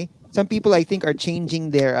 Okay. Some people I think are changing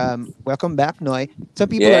their welcome back, Noy. Some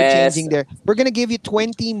people are Yes. changing their we're gonna give you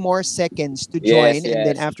 20 more seconds to Yes, join, and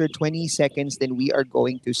then yes. after 20 seconds, then we are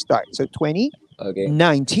going to start. So 20, Okay.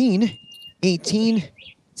 19, 18,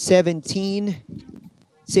 17,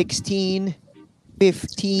 16,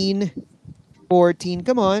 15, 14.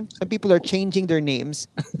 Come on. Some people are changing their names.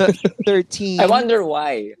 I 13. wonder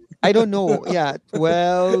why. I don't know. Yeah.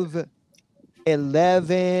 12,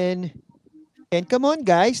 11. And come on,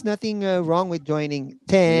 guys. Nothing wrong with joining.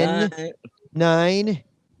 10, Nine. 9,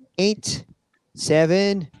 8,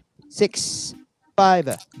 7, 6,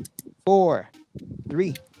 5, 4,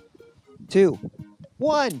 3, 2,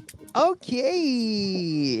 1.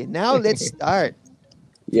 Okay. Now let's start.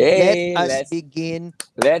 Let Yay. us begin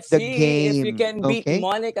Let's the see if we game. can beat Okay.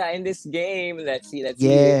 Monica in this game. Let's see. Let's see.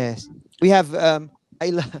 Yes. We have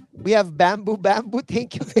we have Bamboo.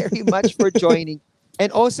 Thank you very much for joining. And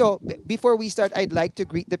also, before we start, I'd like to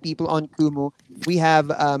greet the people on Kumu. We have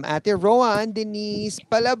Ate Roan, Denise,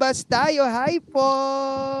 palabas tayo. Hi,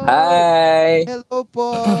 Paul. Hi. Hello,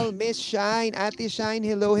 Paul. Miss Shine, Ate Shine.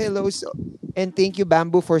 Hello, hello. So, and thank you,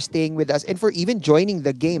 Bamboo, for staying with us and for even joining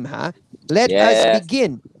the game, huh? Let us Yes.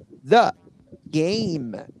 begin the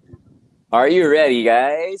game. Are you ready,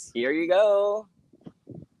 guys? Here you go.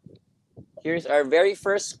 Here's our very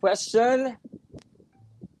first question.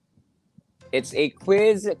 It's a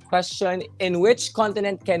quiz question. In which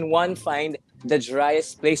continent can one find the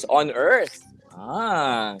driest place on Earth?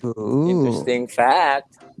 Ah, Ooh. interesting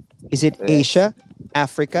fact. Is it Let's. Asia,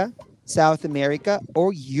 Africa, South America,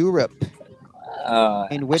 or Europe?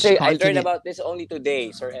 In which Actually, I learned continent? about this only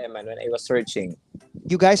today, Sir Eman, when I was searching.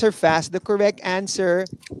 You guys are fast. Was the correct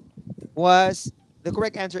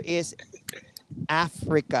answer is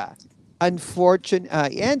Africa. Sorry.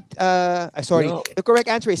 No, The correct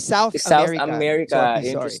answer is South it's South America. America. Sorry.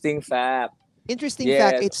 Interesting fact. Interesting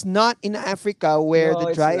fact, Yes. it's not in Africa where the No,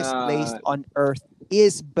 it's driest place not. on earth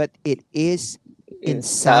is, but it is in It's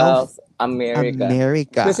South South America.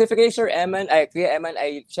 America. Specifically, Sir Eman, I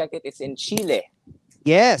checked it. It's in Chile.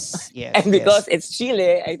 Yes, And yes, because yes. it's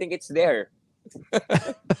Chile, I think it's there.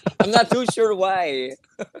 I'm not too sure why.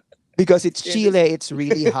 Because it's Yeah, this- Chile, it's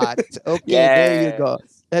really hot. Okay, there you go.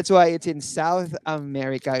 Yes. That's why it's in South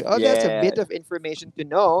America. Oh, that's a Yes. bit of information to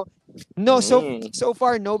know. No, Mm. so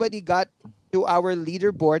far nobody got to our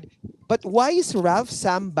leaderboard. But why is Ralph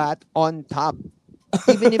Sambat on top?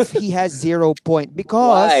 Even if he has 0 point?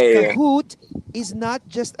 Because Why? Kahoot is not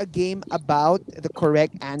just a game about the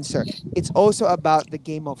correct answer. It's also about the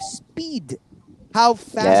game of speed. How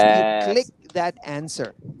fast you click Yes. that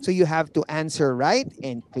answer. So you have to answer right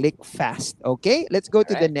and click fast. Okay, let's go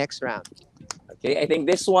to All the right. next round. Okay, I think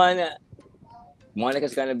this one,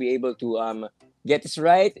 Monica's gonna be able to get this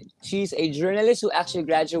right. She's a journalist who actually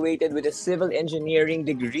graduated with a civil engineering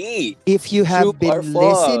degree. If you True have or been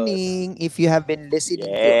false? listening to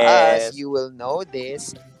us, Yes. you will know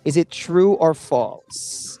this. Is it true or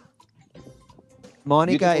false?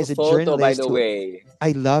 Monica Beautiful is a photo, by journalist the who way.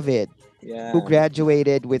 I love it, who Yeah.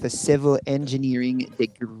 graduated with a civil engineering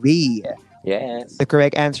degree. Yes. The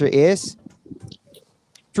correct answer is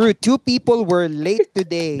true. Two people were late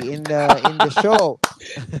today in the show.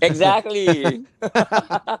 Exactly.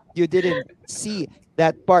 You didn't see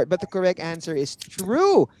that part, but the correct answer is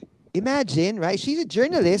true. Imagine, right? She's a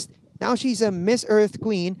journalist. Now she's a Miss Earth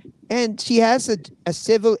Queen, and she has a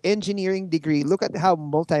civil engineering degree. Look at how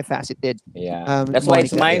multifaceted Yeah. That's why it's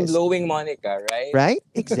Monica mind is. blowing, Monica, right? Right?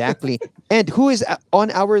 Exactly. And who is on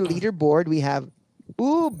our leaderboard? We have,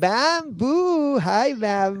 Bamboo. Hi,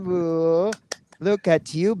 Bamboo. Look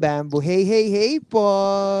at you, Bamboo. Hey, hey, hey,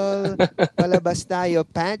 Paul. Palabas tayo.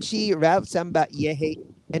 Patchy, Ralph Samba, yeah, hey.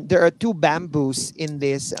 And there are two bamboos in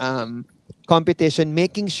this competition,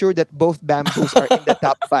 making sure that both bamboos are in the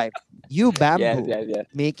top 5. You, Yes, Bamboo, yes, yes.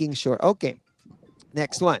 making sure. Okay,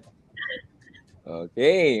 next one.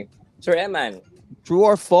 Okay. Sir Eman, True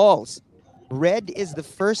or false? Red is the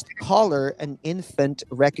first color an infant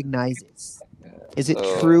recognizes. Is it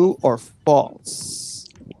Oh. true or false?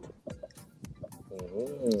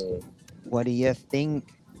 Mm. What do you think?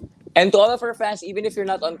 And to all of our fans, even if you're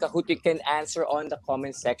not on Kahoot, you can answer on the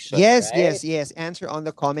comment section, Yes, right? yes, yes. Answer on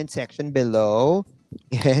the comment section below.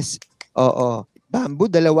 Yes. Oo. Bamboo,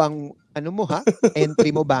 dalawang ano mo ha?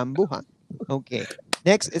 Entry mo bamboo ha? Okay.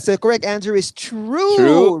 Next, it's the correct answer is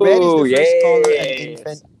true. Red is the True. first color an Yes.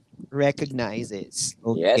 infant recognizes.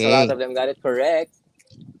 Yes, a lot Okay. of them got it correct.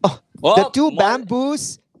 Oh, the Oh, two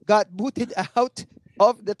bamboos got booted out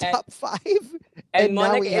of the and, top five. and And now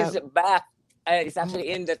Monica we have is back. It's actually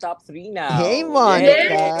in the top three Hey, now. Monica.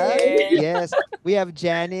 Yay! Yes, we have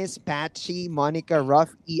Janice, Patchy, Monica,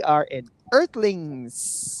 Ruff, ER, and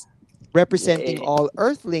Earthlings representing Yay. all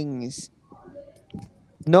Earthlings.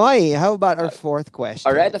 Noy, how about our Uh, fourth all right,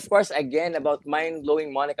 question? of course, again about mind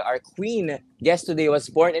blowing Monica, our queen. Guest today was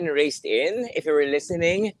born and raised in, if you were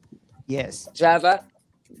listening, Yes, Java,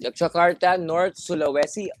 Jakarta, North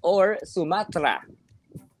Sulawesi, or Sumatra.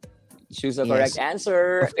 Choose the correct yes,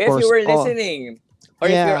 answer of if you course. were Oh, listening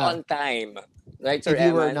or if you're yeah. on time. Right, Sir If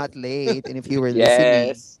you were Eman? not late and if you were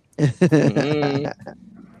listening. Yes. The Mm-hmm.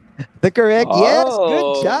 correct, yes, good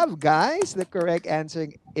Oh, job, guys. The correct answer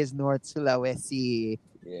is North Sulawesi.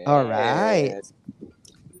 All right. yes.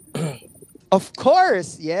 Of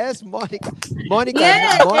course, yes, Monica. Monica,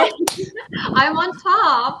 Yay! I'm on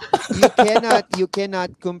top. you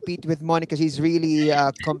cannot compete with Monica. She's really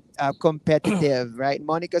competitive, right?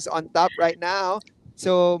 Monica's on top right now.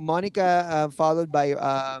 So Monica followed by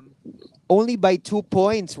only by 2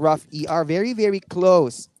 points. Rough ER, very very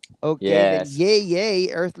close. Okay, then Yes. yay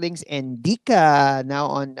yay Earthlings and Dika now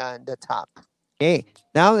on the top. Okay,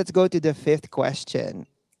 now let's go to the fifth question.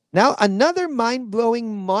 Now another mind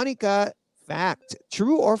blowing Monica fact: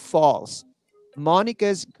 true or false?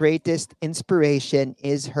 Monica's greatest inspiration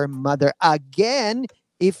is her mother. Again,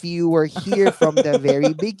 if you were here from the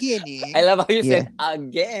very I beginning, love how you yeah. said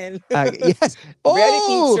again. Yes. Very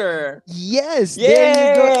Oh, teacher. yes. There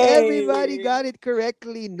you go. Everybody Yay! got it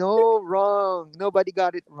correctly. No wrong. Nobody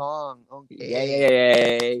got it wrong. Yay, Okay. yay,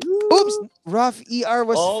 yay. Oops. Woo! Rough ER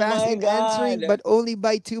was Oh fast my in answering, God. but only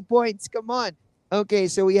by 2 points. Come on. Okay.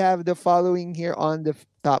 So we have the following here on the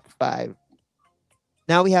top five.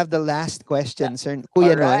 Now we have the last question, Sir All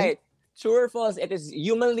Kuya Noy. right. True or false? It is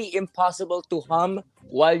humanly impossible to hum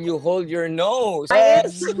while you hold your nose. I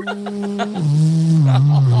Yes.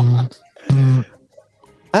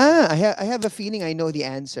 I have a feeling I know the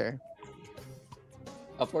answer.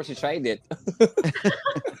 Of course, you tried it.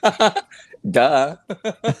 Duh.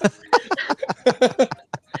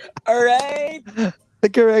 All right. The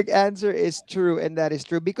correct answer is true, and that is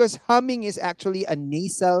true because humming is actually a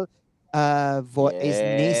nasal is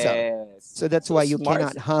nasal. Yes. So that's So why you smart.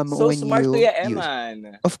 cannot hum So when smart, you Kuya use.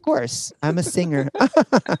 Eman. Of course, I'm a singer.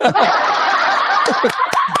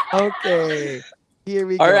 Okay, here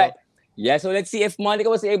we All right. go. Yeah, so let's see if Monica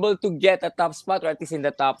was able to get a top spot or at least in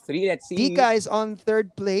the top three. Let's see. Dika is on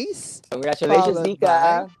third place, Congratulations, followed by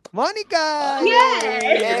Dika. Monica.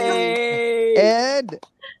 Yay! Yay! Yay! And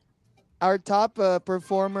our top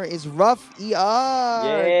performer is Rough ER.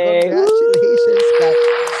 Yay! Congratulations, guys.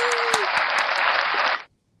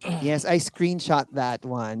 Woo! Yes, I screenshot that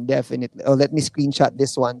one. Definitely. Oh, let me screenshot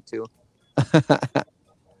this one too.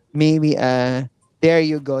 Maybe there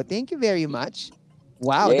you go. Thank you very much.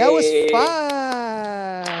 Wow, that was Yay!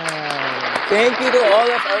 fun. Thank you to all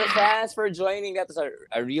of our fans for joining. That was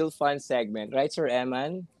a real fun segment, right, Sir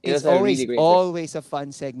Eman? It It's was a really always great. always a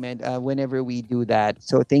fun segment whenever we do that.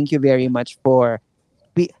 So thank you very much for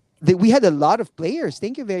we we had a lot of players.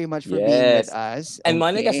 Thank you very much for being with Yes. us. And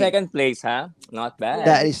Monica Okay. second place, huh? Not That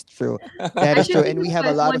bad. is true. That I is true. should And be we the have a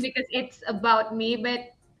first lot one of because it's about me,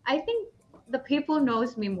 but I think the people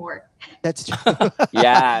knows me more. that's true.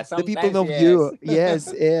 Yeah, The people sometimes know yes. you. Yes,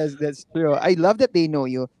 yes, that's true. I love that they know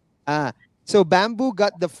you. So Bamboo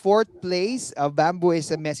got the fourth place. Bamboo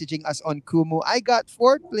is messaging us on Kumu. I got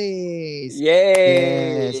fourth place.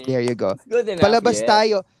 Yes, Yay! there you go. It's good enough, Palabas yes.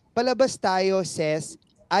 tayo. Palabas tayo says,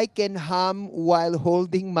 I can hum while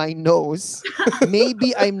holding my nose.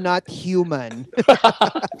 Maybe I'm not human.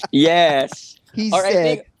 Yes. He Or I said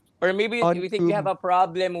think, or maybe on we think you have Kumu. a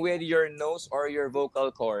problem with your nose or your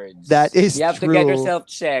vocal That cords. is You have to get true. yourself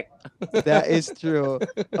checked. That is true.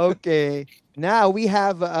 Okay. Now we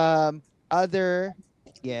have other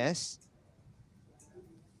yes.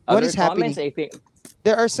 What Other is comments, happening? I think.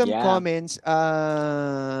 There are some Yeah. comments.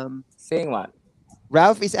 Saying what?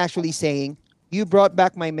 Ralph is actually saying You brought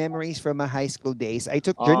back my memories from my high school days. I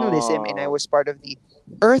took journalism and I Oh, was part of the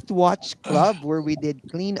Earth Watch Club where we did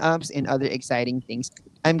cleanups and other exciting things.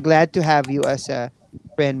 I'm glad to have you as a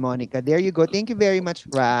friend, Monica. There you go. Thank you very much,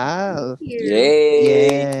 Ralph. You.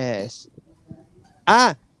 yay! Yes.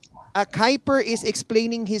 Ah, Kuiper is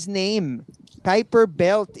explaining his name. Kuiper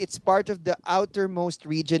Belt. It's part of the outermost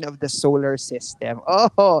region of the solar system.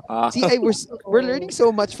 Oh, Ah, see, we're learning Oh,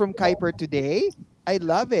 so much from Kuiper today. I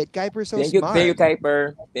love it. Kuiper's so thank you, smart.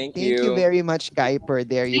 Kuiper. Thank Thank you you. very much, Kuiper.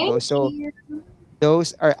 There you go. thank So you.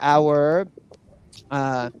 those are our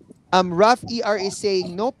uh Raf ER is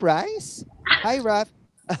saying no price. Hi Raf.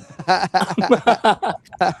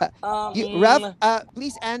 Raf, um,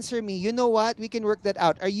 please answer me. You know what? We can work that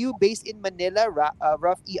out. Are you based in Manila,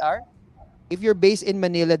 Raf ER? If you're based in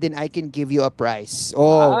Manila, then I can give you a prize.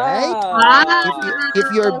 All right.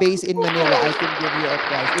 If you're Wow. based in Manila, I can give you a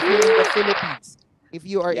prize. If you're in the Philippines, if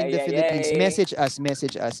you are in yay, the yay, Philippines, yay. message us,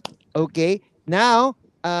 message us. Okay. Now,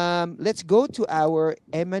 let's go to our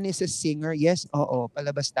Eman is a singer. Yes, oo,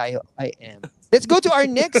 palabas tayo. I am. Let's go to our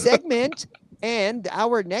next segment. And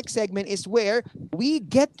our next segment is where we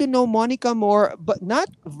get to know Monica more, but not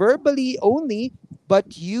verbally only, but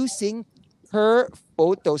using her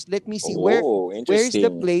photos. Let me see Oh, where's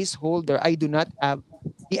the interesting. placeholder? I do not have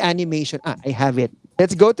the animation. Ah, I have it.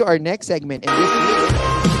 Let's go to our next segment, and this is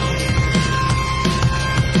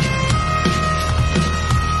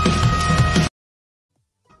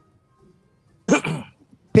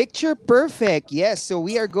picture perfect. Yes, so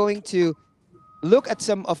we are going to look at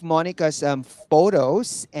some of Monica's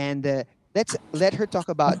photos, and let's let her talk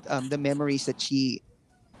about the memories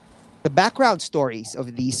the background stories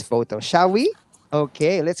of these photos, shall we?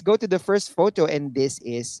 Okay, let's go to the first photo, and this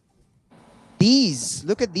is these.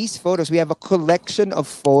 Look at these photos. We have a collection of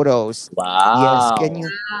photos. Yes, can Wow. you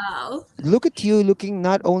Wow. look at you looking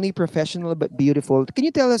not only professional but beautiful? Can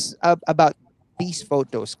you tell us about these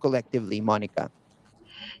photos collectively, Monica?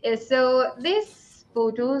 Yeah, so these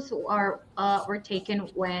photos were taken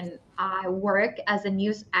when I work as a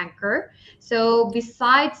news anchor. So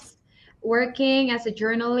besides working as a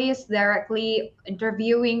journalist, directly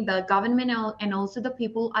interviewing the government and also the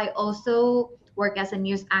people, I also work as a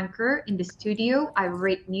news anchor in the studio. I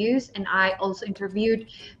read news and I also interviewed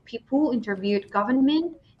people, interviewed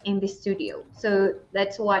government in the studio. So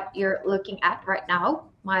that's what you're looking at right now.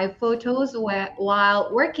 My photos were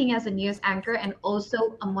while working as a news anchor and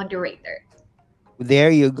also a moderator.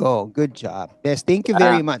 There you go. Good job. Yes, thank you Yeah.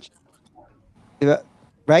 very much. Uh,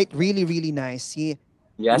 Right, really, really nice. See,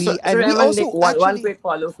 Yeah. we Sir and we Eman, like also one actually quick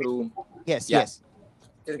follow through. yes, Yeah. yes.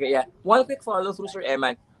 Okay, yeah. One quick follow through, Sir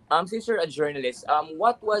Eman. Since you're a journalist,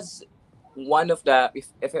 what was one of the,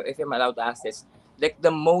 if I'm allowed to ask this, like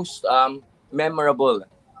the most memorable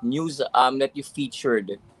news that you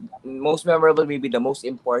featured, most memorable, maybe the most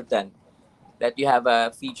important that you have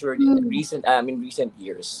featured Hmm. in recent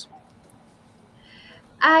years.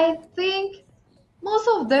 I think most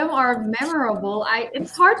of them are memorable.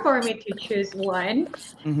 It's hard for me to choose one,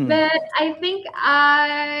 Mm-hmm. but I think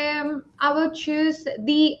I will choose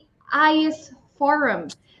the ICE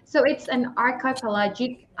Forum. So it's an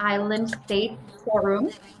archipelagic island state forum,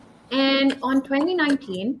 and on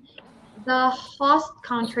 2019, the host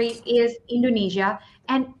country is Indonesia,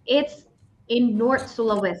 and it's in North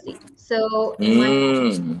Sulawesi. So Mm. in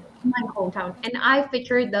my hometown, and I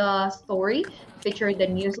featured the story, featured the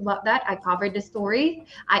news about that. I covered the story.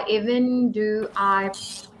 I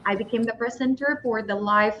became the presenter for the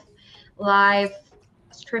live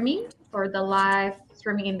streaming for the live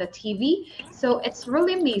streaming in the TV. So it's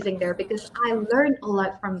really amazing there because I learned a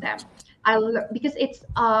lot from them. Because it's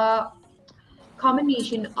a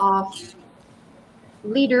combination of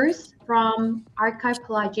leaders from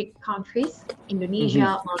archipelagic countries, Mm-hmm.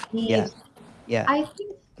 Indonesia, Yeah, Maldives. yeah. I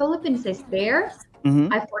think Philippines is there.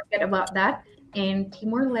 Mm-hmm. I forget about that. And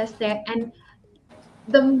Timor Leste. And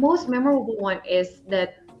the most memorable one is the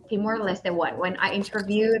Timor Leste one. When I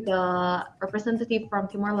interviewed the representative from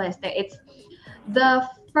Timor Leste, it's the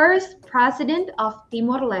first president of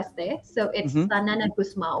Timor Leste. So it's Mm-hmm. Sanana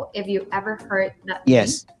Gusmao. If you ever heard that name,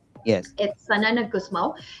 Yes, yes. it's Sanana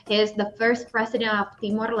Gusmao. He is the first president of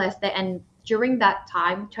Timor Leste, and during that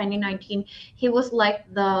time, 2019, he was like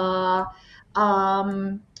the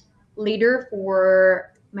um, leader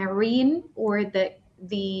for marine or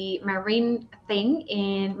the marine thing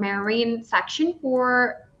in marine section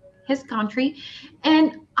for his country,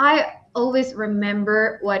 and I always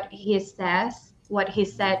remember what he said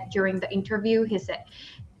during the interview. He said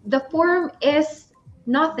the forum is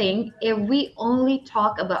nothing if we only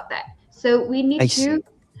talk about that. So we I need to see.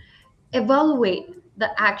 evaluate the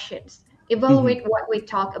actions. Mhm. evaluate what we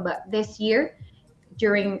talk about this year.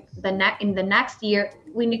 During the in the next year,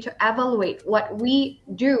 we need to evaluate what we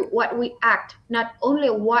do, what we act, not only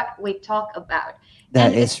what we talk about.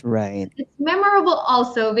 That And is right. it's memorable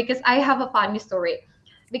also because I have a funny story.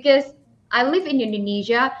 Because I live in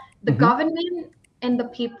Indonesia, the Mhm. government and the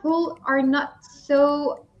people are not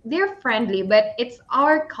so, they're friendly, but it's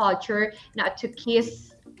our culture not to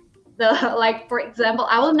kiss the like, for example,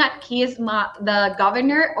 I will not kiss the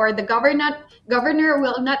governor, or the governor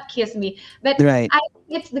will not kiss me. But Right. I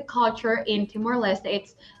think it's the culture in Timor Leste.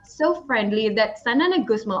 It's so friendly that Sanana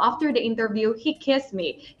Gusmo, after the interview, he kissed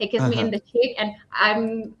me in Uh-huh. the cheek, and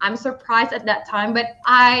I'm surprised at that time, but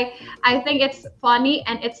I think it's funny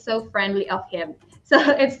and it's so friendly of him. So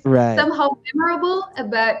it's Right. somehow memorable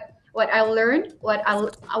about what I learned, what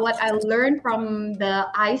I learned from the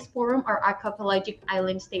ICE forum, or Archipelagic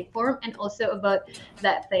Island State Forum, and also about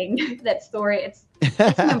that thing, that story. It's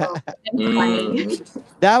memorable and funny. Mm.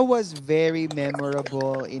 That was very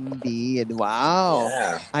memorable indeed. Wow.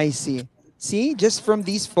 Yeah. I see. See, just from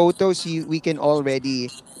these photos, we can already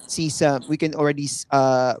see some. We can already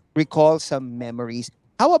recall some memories.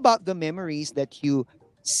 How about the memories that you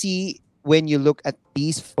see when you look at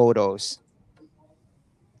these photos?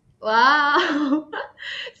 Wow.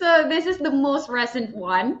 So this is the most recent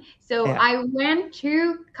one. So Yeah. I went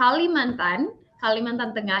to Kalimantan,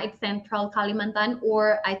 Kalimantan Tengah. It's central Kalimantan,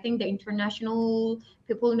 or I think the international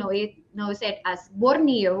people knows it as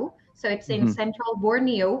Borneo. So it's in Hmm. central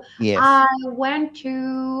Borneo. Yes. I went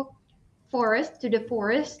to the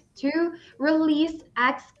forest to release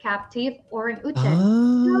ex-captive orangutan.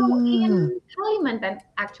 So Ah. in Kalimantan,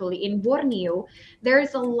 actually in Borneo,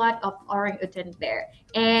 there's a lot of orangutan there,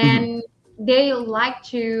 Hmm. and they like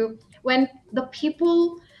to, when the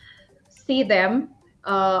people see them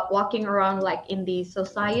walking around like in the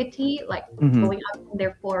society, like Hmm. going out in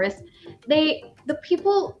their forest, the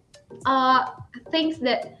people uh thinks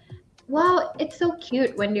that, wow, it's so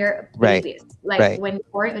cute when they're Right. babies, like Right. when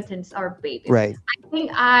orangutans are babies. Right. I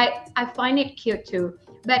think I find it cute too,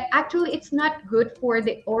 but actually it's not good for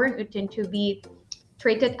the orangutan to be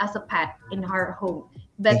treated as a pet in our home.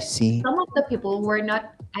 I But see. some of the people were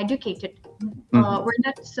not educated, Hmm. were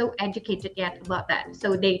not so educated yet about that.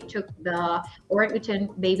 So they took the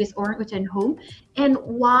orangutan home, and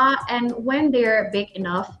when they're big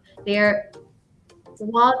enough, their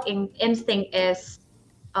wild instinct is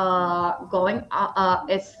going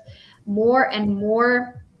is more and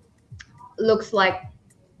more looks like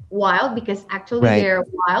wild, because actually Right. they're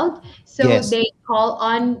wild. So Yes. they call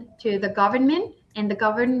on to the government, and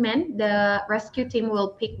the rescue team will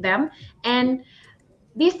pick them. And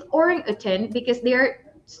this orangutan, because they're,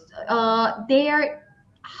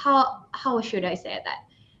 how should I say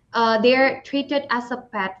that? They're treated as a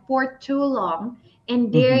pet for too long,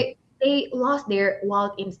 and Hmm. they lost their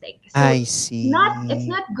wild instinct. I So it's see.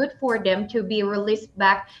 not good for them to be released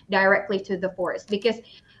back directly to the forest, because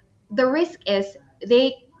the risk is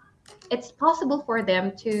it's possible for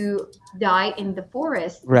them to die in the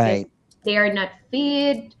forest, because Right. they are not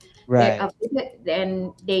feed, they Right.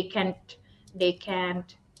 then they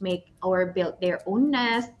can't make or build their own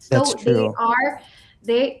nest. That's So true.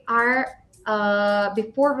 they are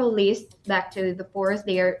before released back to the forest,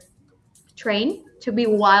 they are trained to be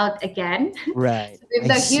wild again. Right. So if I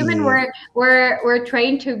the human see. were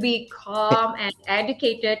trained to be Eh, calm and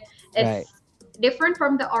educated, right. it's different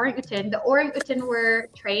from the orangutan. The orangutan were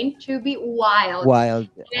trained to be wild, Wild.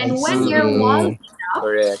 I and when they're Mm. wild see. enough,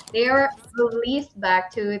 Correct. they are released back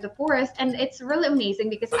to the forest. And it's really amazing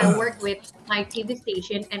because I worked with my TV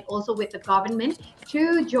station and also with the government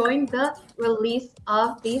to join the release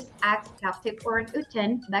of this ex-captive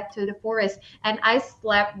orangutan back to the forest. And I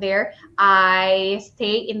slept there. I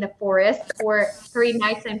stayed in the forest for 3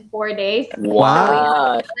 nights and 4 days. So we Wow.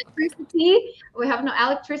 have Wow. electricity. We have no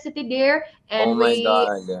electricity there, Oh and my we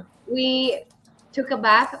God. we took a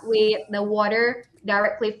bath with the water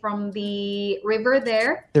directly from the river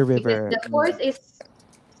there, The because river. the forest is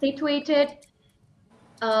situated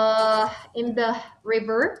in the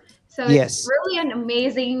river. So it's Yes. really an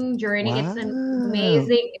amazing journey. It's an Wow.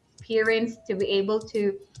 amazing experience to be able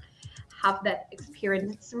to have that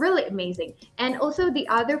experience. It's really amazing. And also the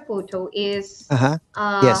other photo is Uh-huh.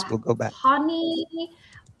 uh Yes, we'll go back. honey,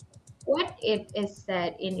 what it is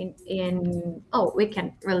said in oh, we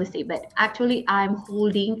can't really see, but actually I'm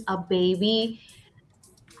holding a baby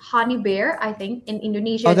honey bear. I think in Oh,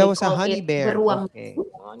 Indonesia that they was a call honey it bear. beruang. Okay.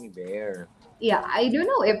 Honey bear. Yeah, I don't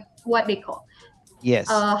know if what they call. Yes.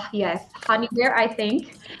 Yes, honey bear, I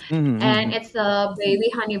think. Mm-hmm, And mm-hmm. it's a baby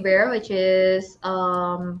honey bear, which is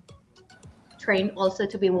trained also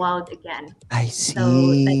to be wild again. I So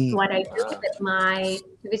that's see. what I do Wow. with my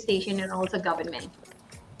TV station and also government.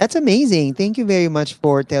 That's amazing. Thank you very much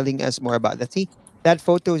for telling us more about that. See, that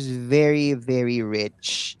photo is very, very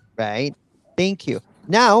rich, right? Thank you.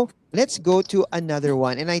 Now, let's go to another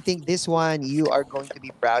one. And I think this one, you are going to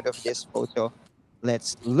be proud of this photo.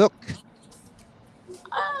 Let's look.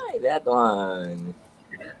 Ay, that one.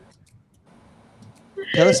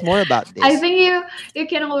 Tell us more about I this. think you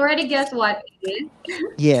can already guess what it is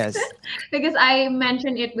Yes. because I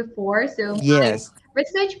mentioned it before. So my Yes.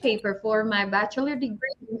 research paper for my bachelor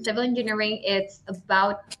degree in civil engineering, it's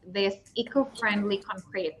about this eco-friendly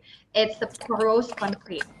concrete. It's the porous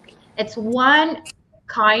concrete. It's one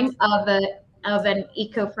kind of an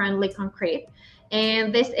eco-friendly concrete,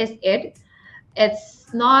 and this is it. It's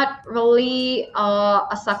not really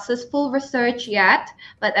a successful research yet,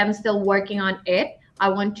 but I'm still working on it. I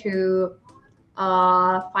want to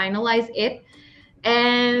finalize it.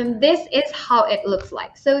 And this is how it looks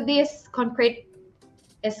like. So this concrete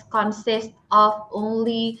is consist of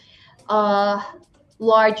only uh,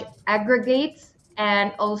 large aggregates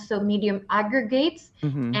and also medium aggregates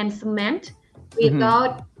Mm-hmm. and cement Mm-hmm.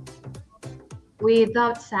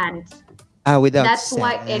 without sand. Without That's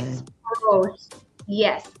why it's sand. porous.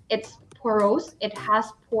 Yes, it's porous. It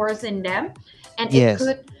has pores in them, and it Yes.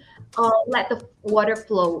 could let the water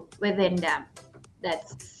flow within them.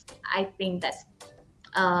 That's I think that's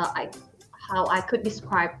I how I could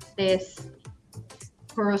describe this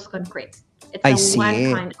porous concrete. It's I a one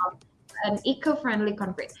see. kind of an eco-friendly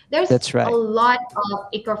concrete. There's That's a right. lot of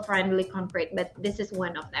eco-friendly concrete, but this is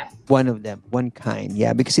one of them. One of them, one kind.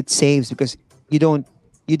 Yeah, because it saves because you don't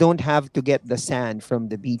you don't have to get the sand from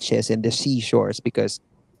the beaches and the seashores because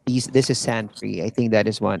this is sand free. I think that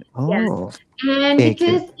is one. Yes, Oh, and very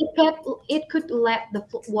cute. because it could let the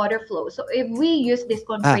water flow. So if we use this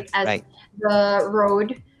Ah, concrete as right. the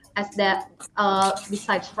road, as the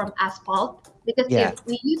besides from asphalt, because Yeah. if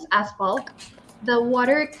we use asphalt, the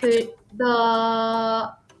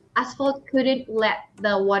asphalt couldn't let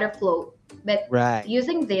the water flow. But Right.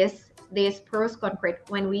 using this porous concrete,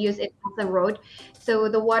 when we use it as a road, so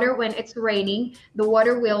the water, when it's raining, the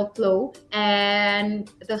water will flow and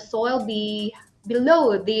the soil be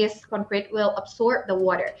below this concrete will absorb the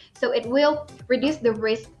water, so it will reduce the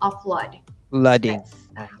risk of flood. Flooding. That's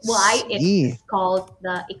I why see. it's called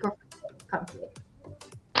the eco concrete.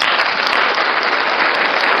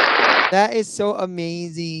 That is so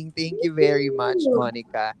amazing. Thank you very much,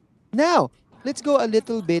 Monica. Now, let's go a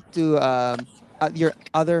little bit to your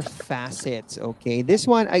other facets, okay? This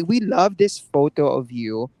one, we love this photo of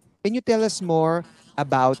you. Can you tell us more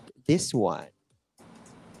about this one?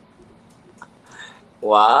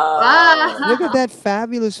 Wow. Look at Wow. that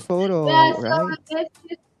fabulous Yeah, photo, so right?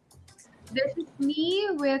 this is me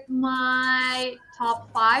with my top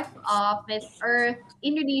five of Miss Earth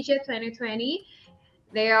Indonesia 2020.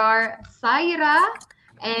 They are Saira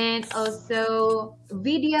and also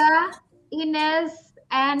Vidya, Ines,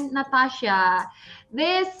 and Natasha.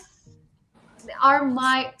 These are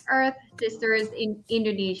my Earth sisters in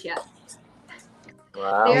Indonesia. I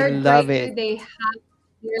Wow. They're love great it. too. They have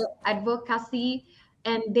their advocacy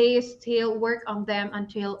and they still work on them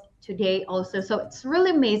until today also. So it's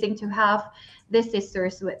really amazing to have these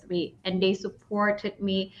sisters with me and they supported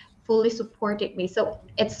me, fully supported me. So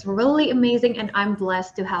it's really amazing and I'm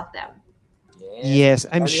blessed to have them. Yes. Yes,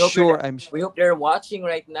 I'm And sure. I'm sure. we hope they're watching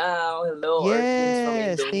right now. Hello, Earthlings from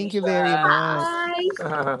Yes, thank you very Indonesia. much.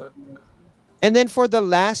 Hi. And then for the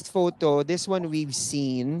last photo, this one we've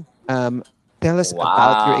seen. Tell us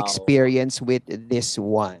about your Wow. experience with this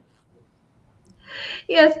one.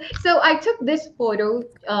 Yes. So I took this photo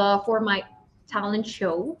for my talent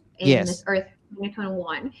show in Miss Yes. Earth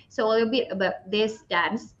 2021. So a little bit about this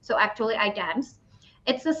dance. So actually, I dance.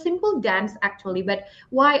 It's a simple dance actually, but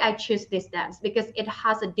why I choose this dance? Because it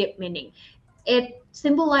has a deep meaning. It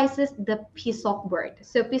symbolizes the pisok bird.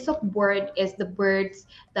 So pisok bird is the birds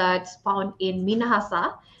that's found in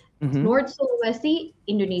Minahasa, Mm-hmm. North Sulawesi,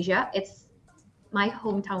 Indonesia. It's my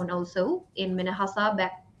hometown also in Minahasa,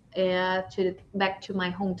 back to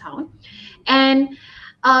my hometown, and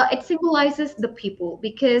it symbolizes the people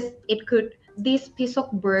because it could these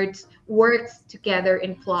pisok birds works together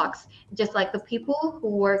in flocks, just like the people who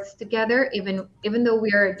works together. Even though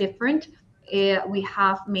we are different, we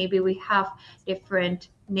have different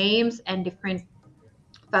names and different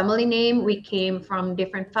family name. We came from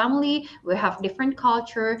different family, we have different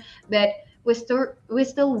culture, but we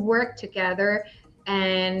still work together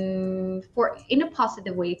and for in a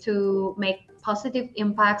positive way to make positive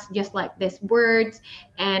impacts, just like these birds.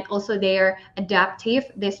 And also they are adaptive.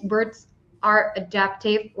 These birds are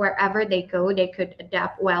adaptive wherever they go. They could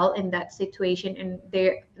adapt well in that situation and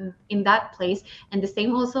they're in that place. And the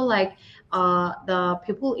same also like the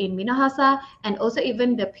people in Minahasa and also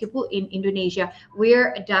even the people in Indonesia.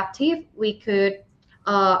 We're adaptive. We could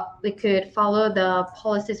follow the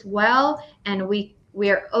policies well, and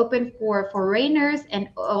we're open for foreigners, and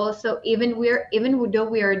also even though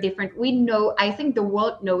we are different, we know, I think the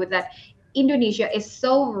world knows that Indonesia is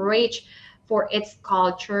so rich for its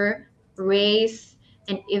culture, race,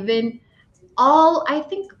 and even all, I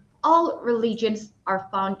think all religions are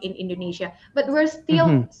found in Indonesia, but we're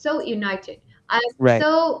Mm-hmm. still so united. I'm Right.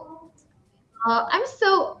 so I'm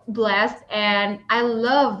so blessed and I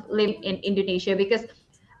love living in Indonesia because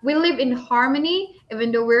we live in harmony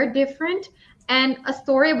even though we're different. And a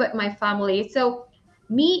story about my family. So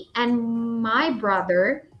me and my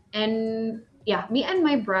brother and yeah, me and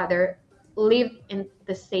my brother live in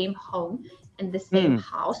the same home in the same Mm.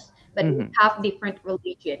 house, but we Mm-hmm. have different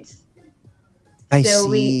religions. I So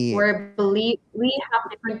see. we have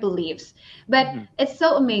different beliefs. But Mm-hmm. it's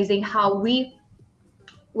so amazing how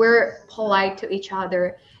we're polite to each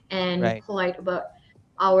other and Right. polite about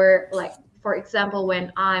our, like, for example,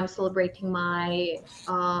 when I'm celebrating my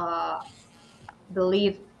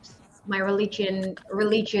beliefs, my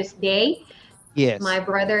religious day, my Yes.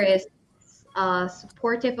 brother is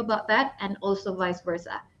supportive about that, and also vice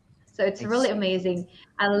versa. So it's I really see. amazing.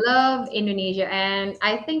 I love Indonesia, and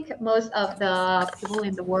I think most of the people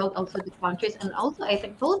in the world, also the countries, and also I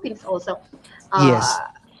think Philippines also Yes.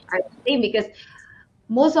 are the same because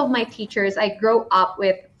most of my teachers, I grow up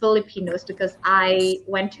with Filipinos because I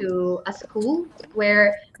went to a school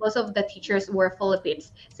where most of the teachers were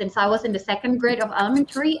Philippines since I was in the second grade of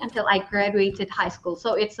elementary until I graduated high school.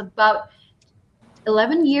 So it's about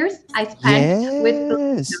 11 years I spent with Yes.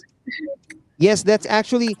 Filipinos. Yes, that's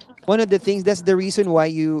actually one of the things. That's the reason why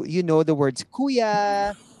you know the words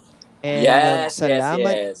kuya and Yes, yes,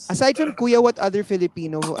 salamat. yes. Aside from kuya, what other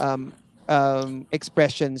Filipino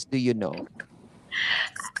expressions do you know?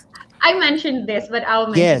 I mentioned this, but I'll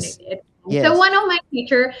mention Yes. it. So Yes. one of my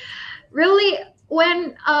teacher really,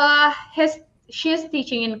 when his she's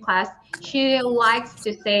teaching in class, she likes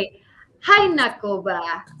to say hi Nakoba,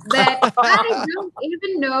 but I don't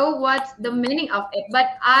even know what's the meaning of it,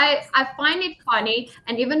 but I find it funny,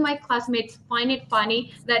 and even my classmates find it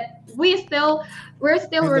funny that we're still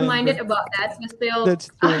reminded Remember. about that. We're still That's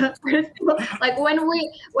true. we're still like when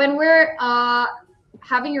we're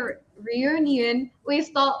having a reunion, we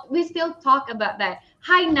still talk about that.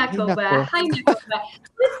 Hi Ay Nakoba, nako. hi Nakoba.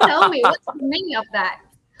 Please tell me what's the meaning of that.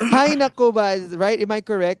 Hi nako ba, right? Am I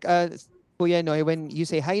correct? Kuya Noy, when you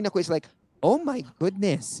say hi nako, it's like, oh my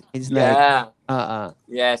goodness. It's like, Yeah. uh-uh.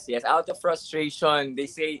 Yes, yes. Out of frustration, they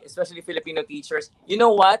say, especially Filipino teachers, you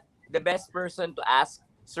know what? The best person to ask,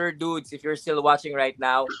 Sir Dudes, if you're still watching right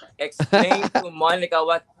now, explain to Monica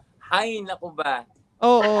what Hay naku ba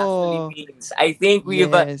actually Oo. means. I think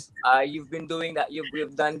Yes. you've been doing that.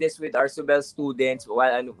 We've done this with our Zobel students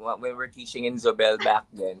while when we're teaching in Zobel back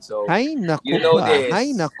then. So Hay nako you know ba?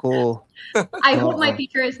 Hay this. nako. I hope my Oo.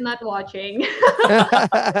 teacher is not watching.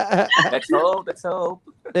 Let's hope. Let's hope.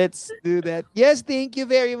 Let's do that. Yes, thank you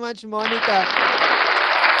very much, Monica.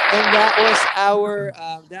 And that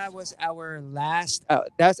was our last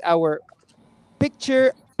that's our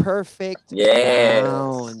picture perfect Yes.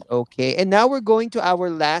 round. Okay. And now we're going to our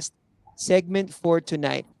last segment for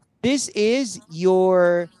tonight. This is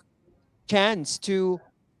your chance to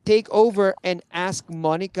take over and ask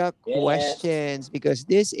Monica Yes. questions because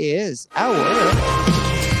this is our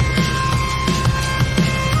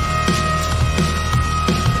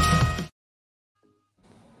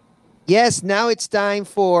Yes, now it's time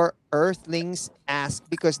for Earthlings Ask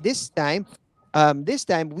because this time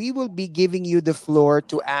we will be giving you the floor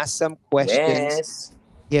to ask some questions. Yes.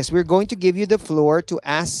 Yes, we're going to give you the floor to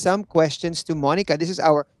ask some questions to Monica. This is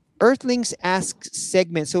our Earthlings Ask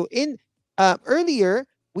segment. So in earlier,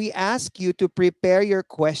 we asked you to prepare your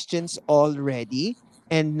questions already.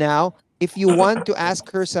 And now, if you want to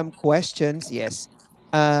ask her some questions, yes.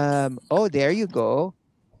 Oh, there you go.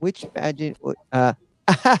 Which pageant?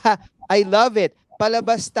 I love it.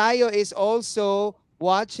 Palabas Tayo is also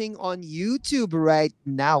watching on YouTube right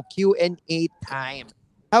now. Q&A time.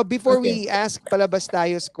 How before Okay. we ask Palabas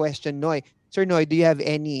Tayo's question, Noy, Sir Noy, do you have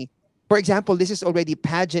any? For example, this is already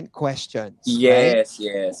pageant questions, right? Yes,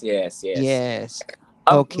 yes, yes, yes. Yes.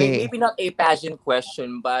 Okay. Maybe not a pageant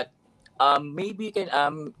question, but maybe you can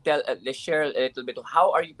let's share a little bit of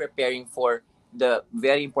how are you preparing for the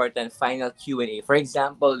very important final Q&A. For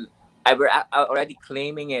example, I were already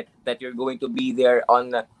claiming it that you're going to be there on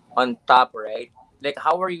top, right? like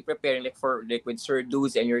how are you preparing like for like with Sir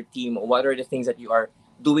Dudes and your team? What are the things that you are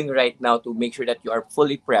doing right now to make sure that you are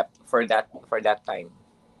fully prepped for that time?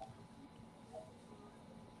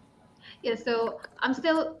 Yeah, so I'm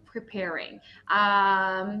still preparing.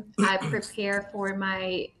 I prepare for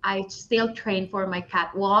I still train for my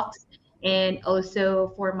catwalks and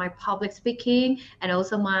also for my public speaking and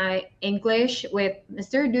also my English with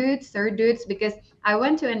Mr. Dudes, Sir Dudes, because I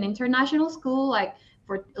went to an international school like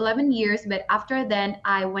for 11 years, but after then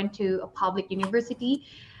I went to a public university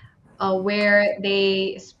where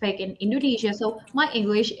they speak in Indonesia. So my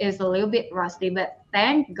English is a little bit rusty, but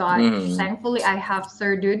thank God, Mm. thankfully I have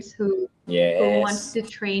Sir Dudes who wants Yes. to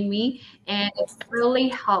train me, and it's really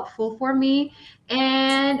helpful for me.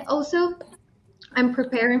 And also, I'm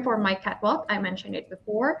preparing for my catwalk. I mentioned it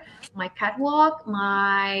before. My catwalk,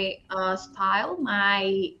 my style,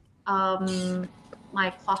 um, my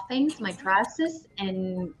clothings, my dresses,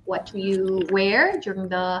 and what you wear during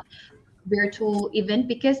the virtual event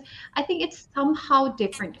because I think it's somehow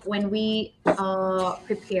different when we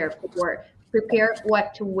prepare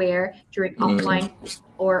what to wear during Mm. offline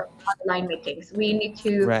or online meetings. We need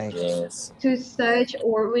Right. Yes. to search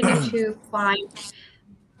or we need to find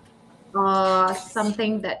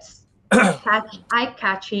something that's eye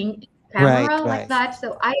catching Right. camera like Right. that.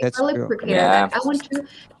 So I That's really true. prepare Yeah. that. I want to give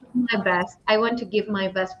my best. I want to give my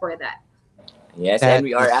best for that. Yes, and That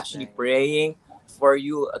we are is actually right. praying for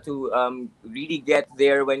you to really get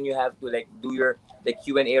there when you have to like do your the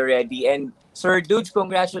Q&A ready. And Sir Dudes,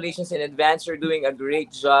 congratulations in advance. You're doing a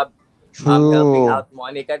great job helping True. out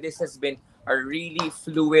Monica. This has been a really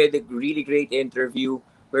fluid, really great interview.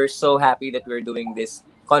 We're so happy that we're doing this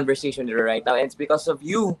conversation right now. And it's because of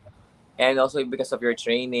you and also because of your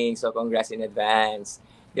training. So congrats in advance.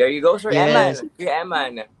 There you go, Sir Yes. Eman. Sir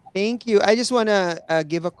Eman. Thank you. I just want to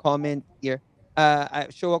give a comment here.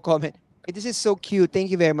 Show a comment. This is so cute.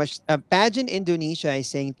 Thank you very much. Pageant Indonesia is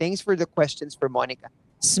saying, thanks for the questions for Monica.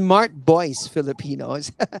 Smart boys,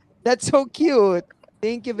 Filipinos. That's so cute.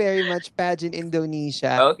 Thank you very much, Pageant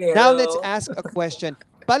Indonesia. Okay, Now let's hello. ask a question.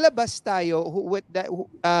 Palabas tayo,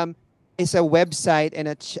 is a website and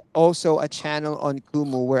also a channel on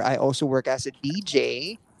Kumu where I also work as a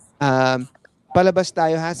DJ. Um, Palabas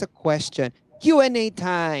tayo has a question. Q&A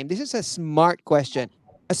time. This is a smart question.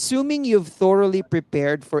 Assuming you've thoroughly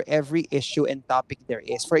prepared for every issue and topic there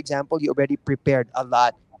is, for example, you already prepared a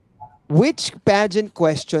lot. Which pageant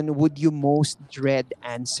question would you most dread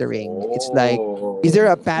answering? It's like, is there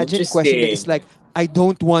a Oh, pageant question that is interesting. like, I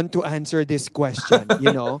don't want to answer this question,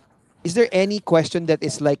 you know? Is there any question that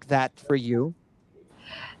is like that for you?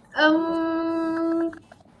 Um,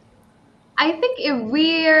 I think if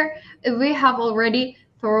we have already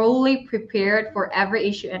thoroughly prepared for every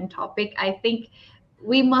issue and topic, I think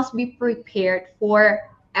we must be prepared for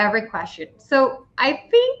every question. So I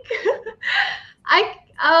think I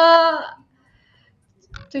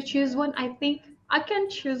to choose one, I think I can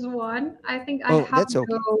choose one. I think I Oh, have that's okay.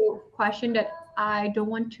 no question that I don't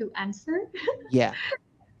want to answer. Yeah,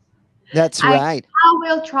 that's I right. I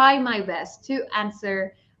will try my best to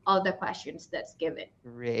answer all the questions that's given.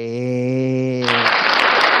 Great.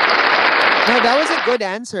 No, that was a good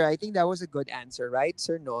answer. I think that was a good answer, right,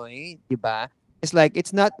 Sir Noy? Diba? It's like,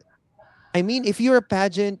 it's not, I mean, if you're a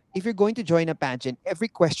pageant, if you're going to join a pageant, every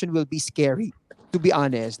question will be scary, to be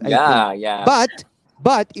honest, I think. Yeah, yeah. But,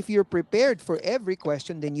 but if you're prepared for every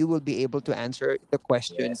question, then you will be able to answer the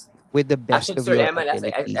question Yes. with the best Actually, of Sir your Eman, as I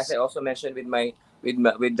abilities. also mentioned with with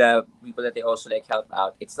the people that they also like help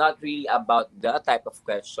out, it's not really about the type of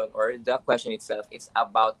question or the question itself. It's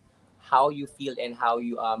about how you feel and how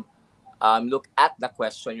you look at the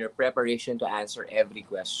question, your preparation to answer every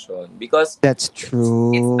question. Because That's it's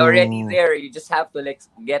already true. there. You just have to like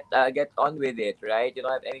get on with it, right? You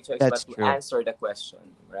don't have any choice That's but to true. answer the question,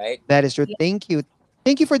 right? That is true. Yeah. Thank you.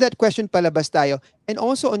 Thank you for that question, Palabas tayo. And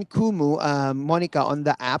also on Kumu, Monica, on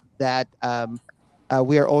the app that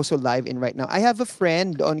we are also live in right now. I have a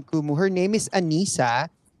friend on Kumu. Her name is Anisa.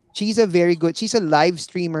 She's a live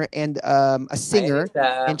streamer and a Hi, singer.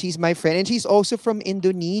 Anita. And she's my friend. And she's also from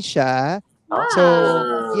Indonesia.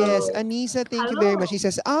 So, yes, Oh, Anisa, thank you very much. She Hello.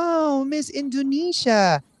 says, oh, Miss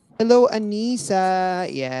Indonesia. Hello, Anisa.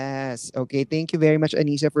 Yes. Okay. Thank you very much,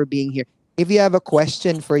 Anisa, for being here. If you have a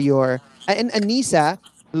question for and Anisa,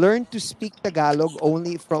 learn to speak Tagalog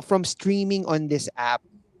only from streaming on this app.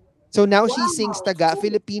 So now she sings Wow.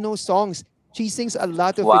 Filipino songs. She sings a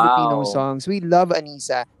lot of Filipino wow. songs. We love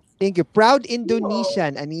Anisa. Thank you. Proud Cool.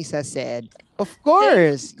 Indonesian, Anisa said. Of Thank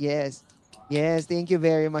course. Yes. Yes, thank you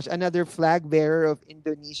very much. Another flag bearer of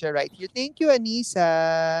Indonesia right here. Thank you,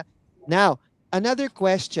 Anisa. Now, another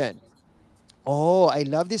question. Oh, I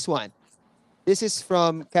love this one. This is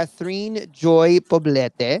from Catherine Joy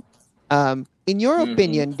Poblete. In your Mm-hmm.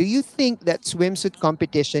 opinion, do you think that swimsuit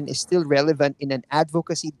competition is still relevant in an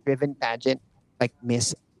advocacy-driven pageant like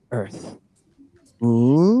Miss Earth?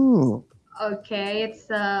 Ooh. Okay, it's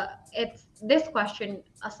this question.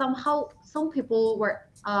 Somehow, some people were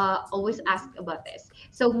always asked about this.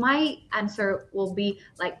 So my answer will be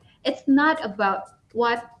like, it's not about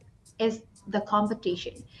what is the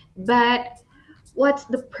competition, but what's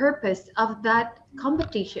the purpose of that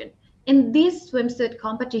competition. In this swimsuit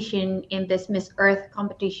competition, in this Miss Earth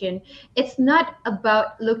competition, it's not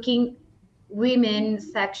about looking women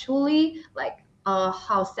sexually, like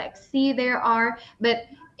how sexy they are, but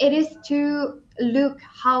it is to look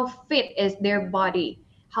how fit is their body,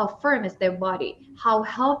 how firm is their body, how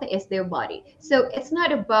healthy is their body. So it's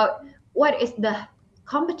not about what is the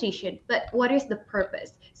competition, but what is the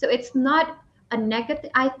purpose. So it's not a negative.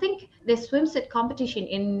 I think the swimsuit competition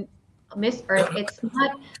in Miss Earth, it's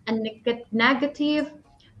not a negative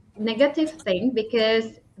thing,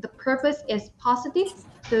 because the purpose is positive,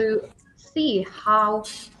 to see how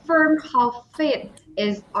firm, how fit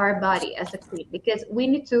is our body as a queen, because we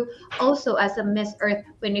need to also, as a Miss Earth,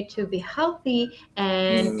 we need to be healthy,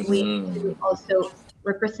 and we need Mm-hmm. to also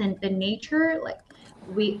represent the nature, like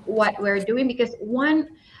we what we're doing, because one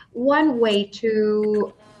way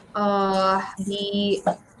to be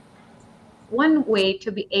one way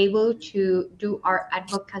to be able to do our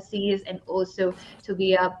advocacies and also to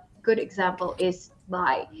be a good example is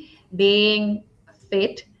by being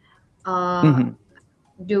fit, uh, Mhm.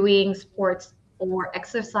 doing sports or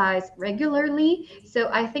exercise regularly. So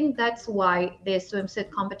I think that's why the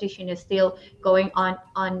swimsuit competition is still going on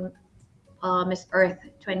Miss Earth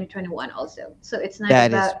 2021 also. So it's not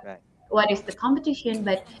That is about right. what is the competition,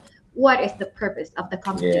 but what is the purpose of the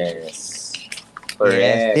competition. Yes.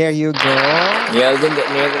 Yes, Correct. there you go. Nailed it on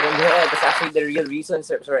the head. That's actually the real reason,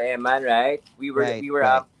 Sir Eman, right? Right,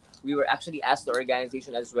 right. We were actually asked the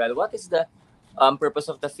organization as well, what is the purpose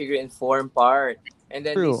of the figure and form part? And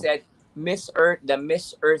then they True. said the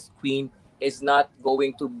Miss Earth Queen is not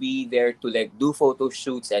going to be there to like do photo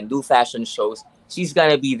shoots and do fashion shows. She's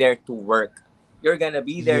gonna be there to work. You're gonna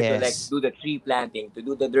be there to like Yes. do the tree planting, to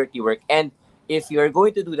do the dirty work. And if you're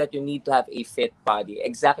going to do that, you need to have a fit body.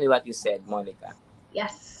 Exactly what you said, Monica.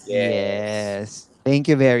 Yes. Yes. Yes. Thank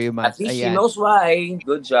you very At much. least she Ayan. knows why.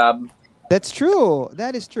 Good job. That's true.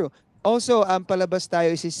 That is true. Also, Palabas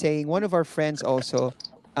tayo is saying one of our friends also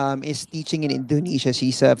is teaching in Indonesia.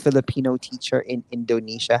 She's a Filipino teacher in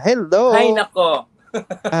Indonesia. Hay Hello. nako.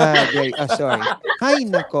 Sorry. Hi,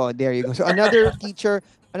 nako. There you go. So another teacher,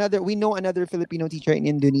 we know another Filipino teacher in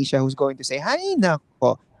Indonesia who's going to say, hi,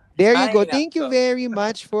 nako. There you go. Hay Thank you nako. very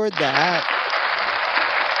much for that.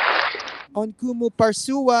 On Kumu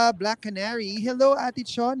Parsua, Black Canary. Hello, Ate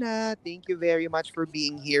Chona. Thank you very much for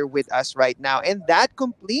being here with us right now. And that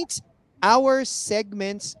completes our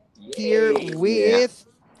segments here Yay. with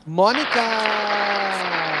Monica.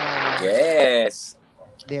 Yes.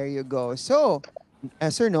 There you go. So,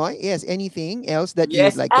 Sir Noy, yes, anything else that you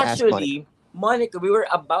would Yes, like to ask Monica? actually, Monica, we were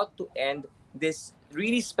about to end this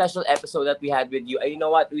really special episode that we had with you. And you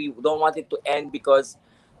know what? We don't want it to end because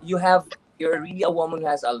you have you're really a woman who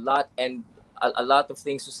has a lot and a lot of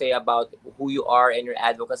things to say about who you are and your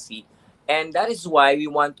advocacy. And that is why we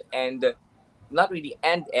want to end, not really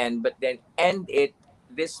end, but then end it,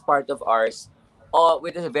 this part of ours,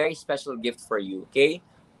 with a very special gift for you. Okay,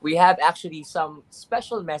 we have actually some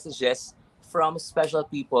special messages from special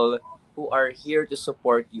people who are here to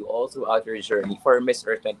support you all throughout your journey for Miss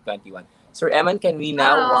Earth 2021. Sir Eman, can we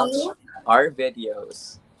now watch Wow. our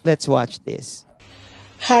videos? Let's watch this.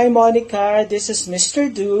 Hi Monica, this is Mr.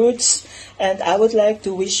 Dudes, and I would like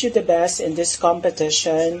to wish you the best in this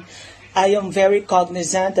competition. I am very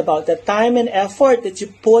cognizant about the time and effort that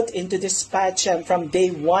you put into this pageant from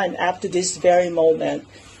day one up to this very moment.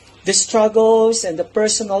 The struggles and the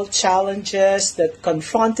personal challenges that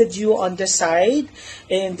confronted you on the side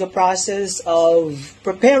in the process of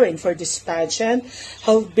preparing for this pageant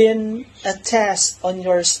have been a test on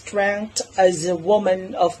your strength as a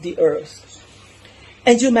woman of the earth.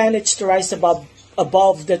 And you managed to rise above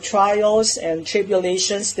the trials and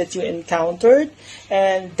tribulations that you encountered,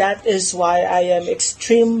 and that is why I am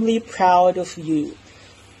extremely proud of you.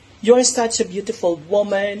 You're such a beautiful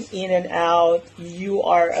woman in and out. You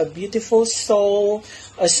are a beautiful soul,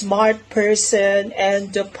 a smart person,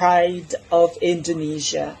 and the pride of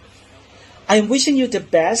Indonesia. I'm wishing you the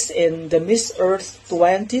best in the Miss Earth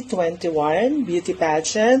 2021 beauty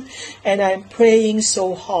pageant, and I'm praying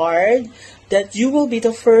so hard that you will be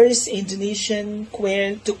the first Indonesian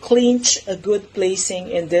queen to clinch a good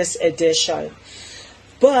placing in this edition.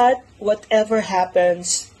 But whatever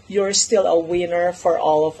happens, you're still a winner for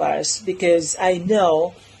all of us because I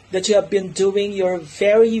know that you have been doing your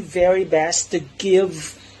very, very best to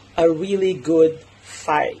give a really good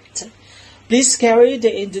fight. Please carry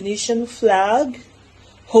the Indonesian flag.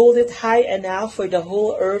 Hold it high enough for the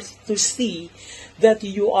whole earth to see that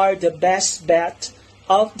you are the best bet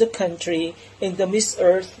of the country in the Miss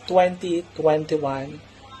Earth 2021.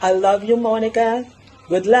 I love you, Monica.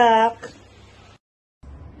 Good luck.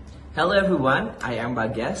 Hello everyone, I am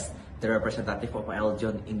Bagas, the representative of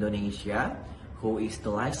Eljon Indonesia, who is the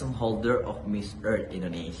license holder of Miss Earth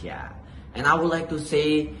Indonesia. And I would like to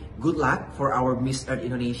say good luck for our Miss Earth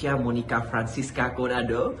Indonesia, Monica Francisca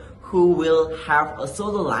Khonado, who will have a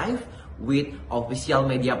solo live with official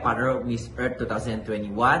media partner Miss Earth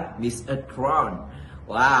 2021, Miss Earth Crown.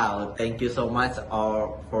 Wow, thank you so much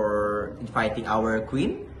for inviting our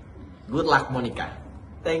queen. Good luck, Monica.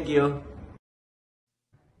 Thank you.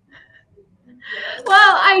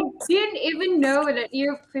 Wow, I didn't even know that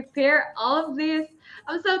you prepare all of this.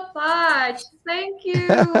 I'm so touched. Thank you.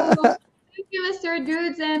 Thank you, Mr.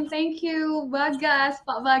 Dudes, and thank you, Bagas.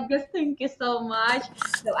 Pak Bagas, thank you so much.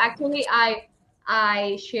 So actually,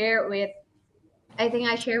 I share with I think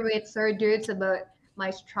I share with Sir Dudes about my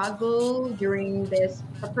struggle during this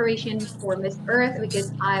preparation for Miss Earth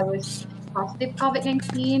because I was positive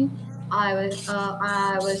COVID-19. I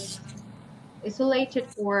was isolated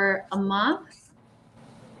for a month,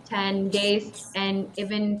 10 days, and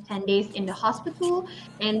even 10 days in the hospital.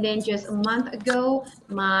 And then just a month ago,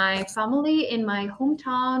 my family in my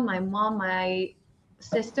hometown, my mom, my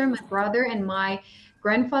sister, my brother, and my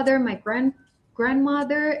grandfather, my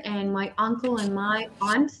grandmother, and my uncle and my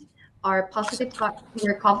aunts are positive,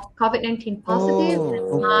 were COVID-19 positive.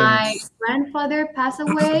 Oh, okay. My grandfather passed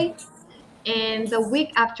away. And the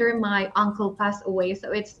week after, my uncle passed away. So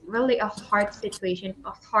it's really a hard situation, a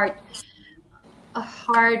hard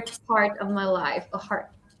part of my life.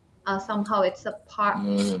 Somehow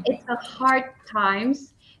Mm. it's a hard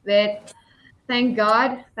times, but thank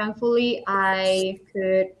God, thankfully I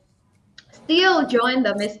could still join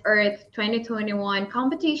the Miss Earth 2021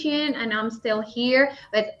 competition, and I'm still here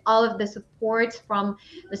with all of the supports from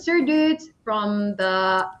Mr. Dudes, from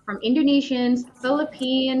Indonesians,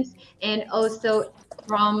 Philippines, and also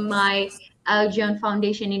from my Aljon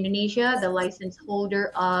Foundation Indonesia, the license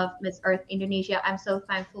holder of Miss Earth Indonesia. I'm so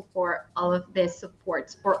thankful for all of this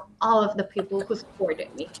supports, for all of the people who supported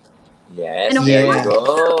me. And Yes, of there you course, Yeah.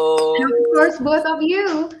 and of go. course, both of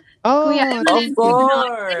you, Kuya Oh, Eman Of and thank Kuya you. Noy.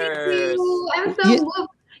 Thank course. you. I'm so Yeah.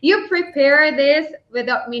 moved. You prepare this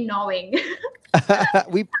without me knowing.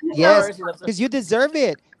 we Of So yes, course. because you deserve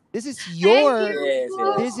it. This is thank your you. Yes,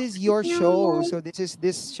 this yes. is Thank your show. you. So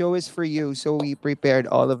this show is for you. So we prepared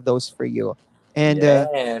all of those for you. And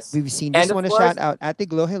Yes. we've seen, And just of want to shout course, out Ate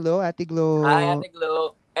Glow. Hello, Ate hi, Glow. Ate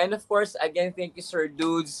Glow. And of course, again, thank you, Sir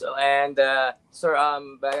Dudes and Sir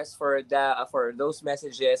Bagas for those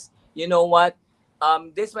messages. You know what?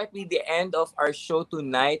 This might be the end of our show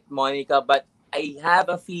tonight, Monica. But I have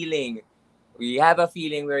a feeling, we have a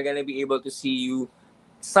feeling we're gonna be able to see you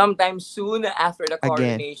sometime soon after the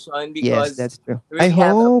Again. coronation Yes, because that's true. we I really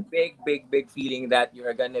have a hope. big feeling that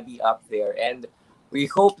you're gonna be up there, and we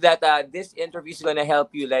hope that this interview is gonna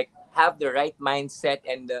help you like have the right mindset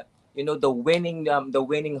and the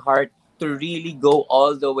winning heart to really go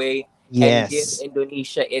all the way and give Yes.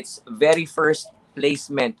 Indonesia its very first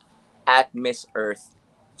placement at Miss Earth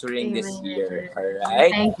during this Amen. year. All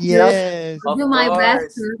right. Thank you. So Yes. I'll of do my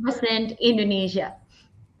best to course, represent Indonesia.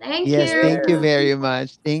 Thank Yes, you. thank you yes. very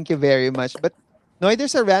much. Thank you very much. But Noy,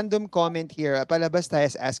 there's a random comment here. Palabas tayo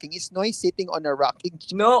is asking, is Noy sitting on a rocking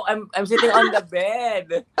chair? No, I'm sitting on the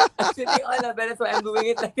bed. I'm sitting on the bed. That's why I'm doing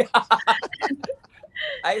it like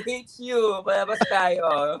I hate you. Palabas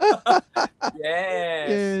tayo. Yes.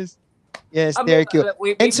 Yes. Yes, May, thank you.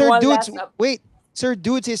 wait, And maybe Sir one Dudes, last wait. Sir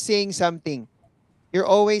Dudes is saying something. You're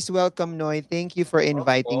always welcome, Noy. Thank you for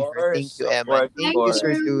inviting her. Thank you, of Eman. course, of Thank Thank you,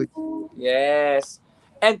 Sir course. Dudes. you. Yes.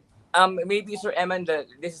 And maybe Sir Eman,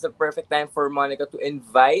 this is the perfect time for Monica to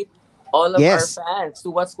invite all of our Yes. fans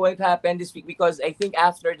to what's going to happen this week because I think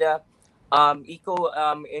after the eco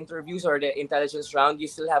interviews or the intelligence round, you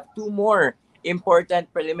still have two more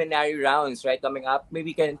important preliminary rounds, right, coming up.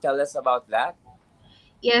 Maybe you can tell us about that.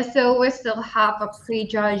 Yeah, so we still have a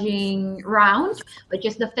pre-judging round, which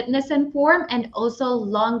is the fitness and form, and also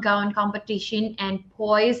long gown competition and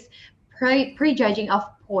poise, pre-judging of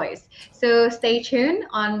poise. So stay tuned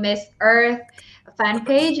on Miss Earth fan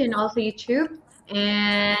page and also YouTube.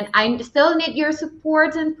 And I still need your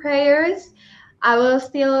support and prayers. I will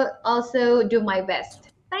still also do my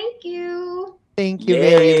best. Thank you. Thank you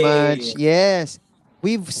very much. Yay! Yes.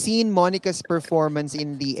 we've seen Monica's performance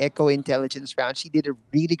in the Echo Intelligence round. She did a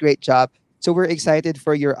really great job. So we're excited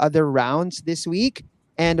for your other rounds this week.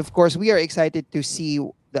 And of course, we are excited to see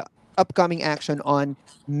the upcoming action on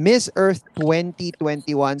Miss Earth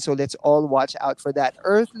 2021. So let's all watch out for that.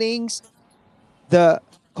 Earthlings, the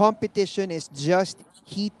competition is just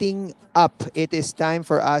heating up. It is time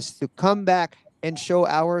for us to come back and show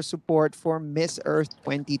our support for Miss Earth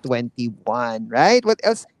 2021, right? What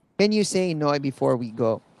else can you say, Noy, before we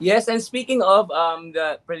go? Yes, and speaking of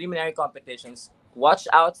the preliminary competitions, watch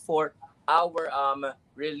out for our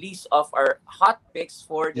release of our hot picks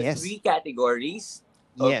for the Yes. three categories.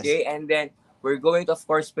 Yes. Okay, and then we're going to of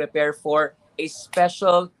course prepare for a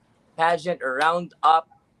special pageant roundup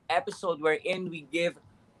episode wherein we give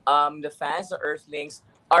the fans of Earthlings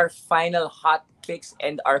our final hot picks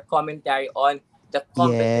and our commentary on the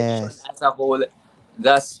competition Yes. as a whole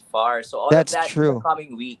thus far. So all of That's that in the true.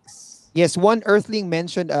 coming weeks. Yes, one Earthling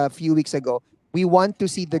mentioned a few weeks ago, we want to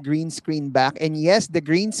see the green screen back. And yes, the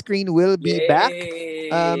green screen will be back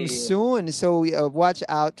Yay! soon. So watch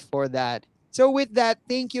out for that. So, with that,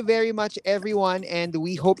 thank you very much, everyone. And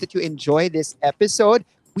we hope that you enjoy this episode.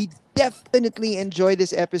 We definitely enjoy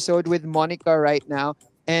this episode with Monica right now.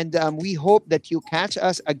 And we hope that you catch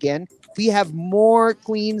us again. We have more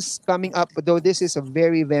queens coming up, though this is a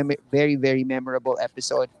very, very, very, very memorable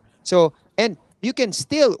episode. So, and you can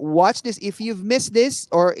still watch this if you've missed this,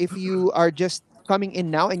 or if you are just coming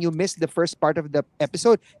in now and you missed the first part of the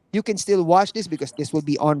episode. You can still watch this because this will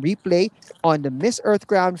be on replay on the Miss Earth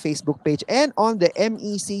Crown Facebook page and on the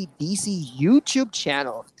MECDC YouTube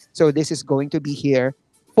channel. So this is going to be here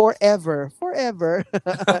forever, forever.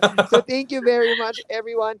 So thank you very much,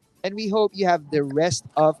 everyone, and we hope you have the rest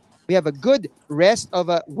of we have a good rest of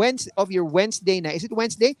a Wednesday of your Wednesday night. Is it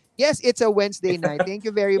Wednesday? Yes, it's a Wednesday night. Thank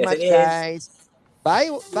you very Yes, it much, is. guys. Bye,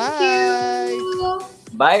 Thank bye. you.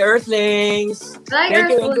 Bye, Earthlings. Bye, Thank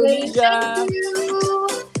you, Earthling. Thank Indonesia. you.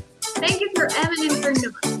 Thank you for Evan and for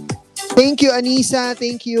Noah. Thank you, Anissa.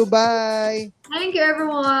 Thank you. Bye. Thank you,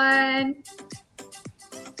 everyone.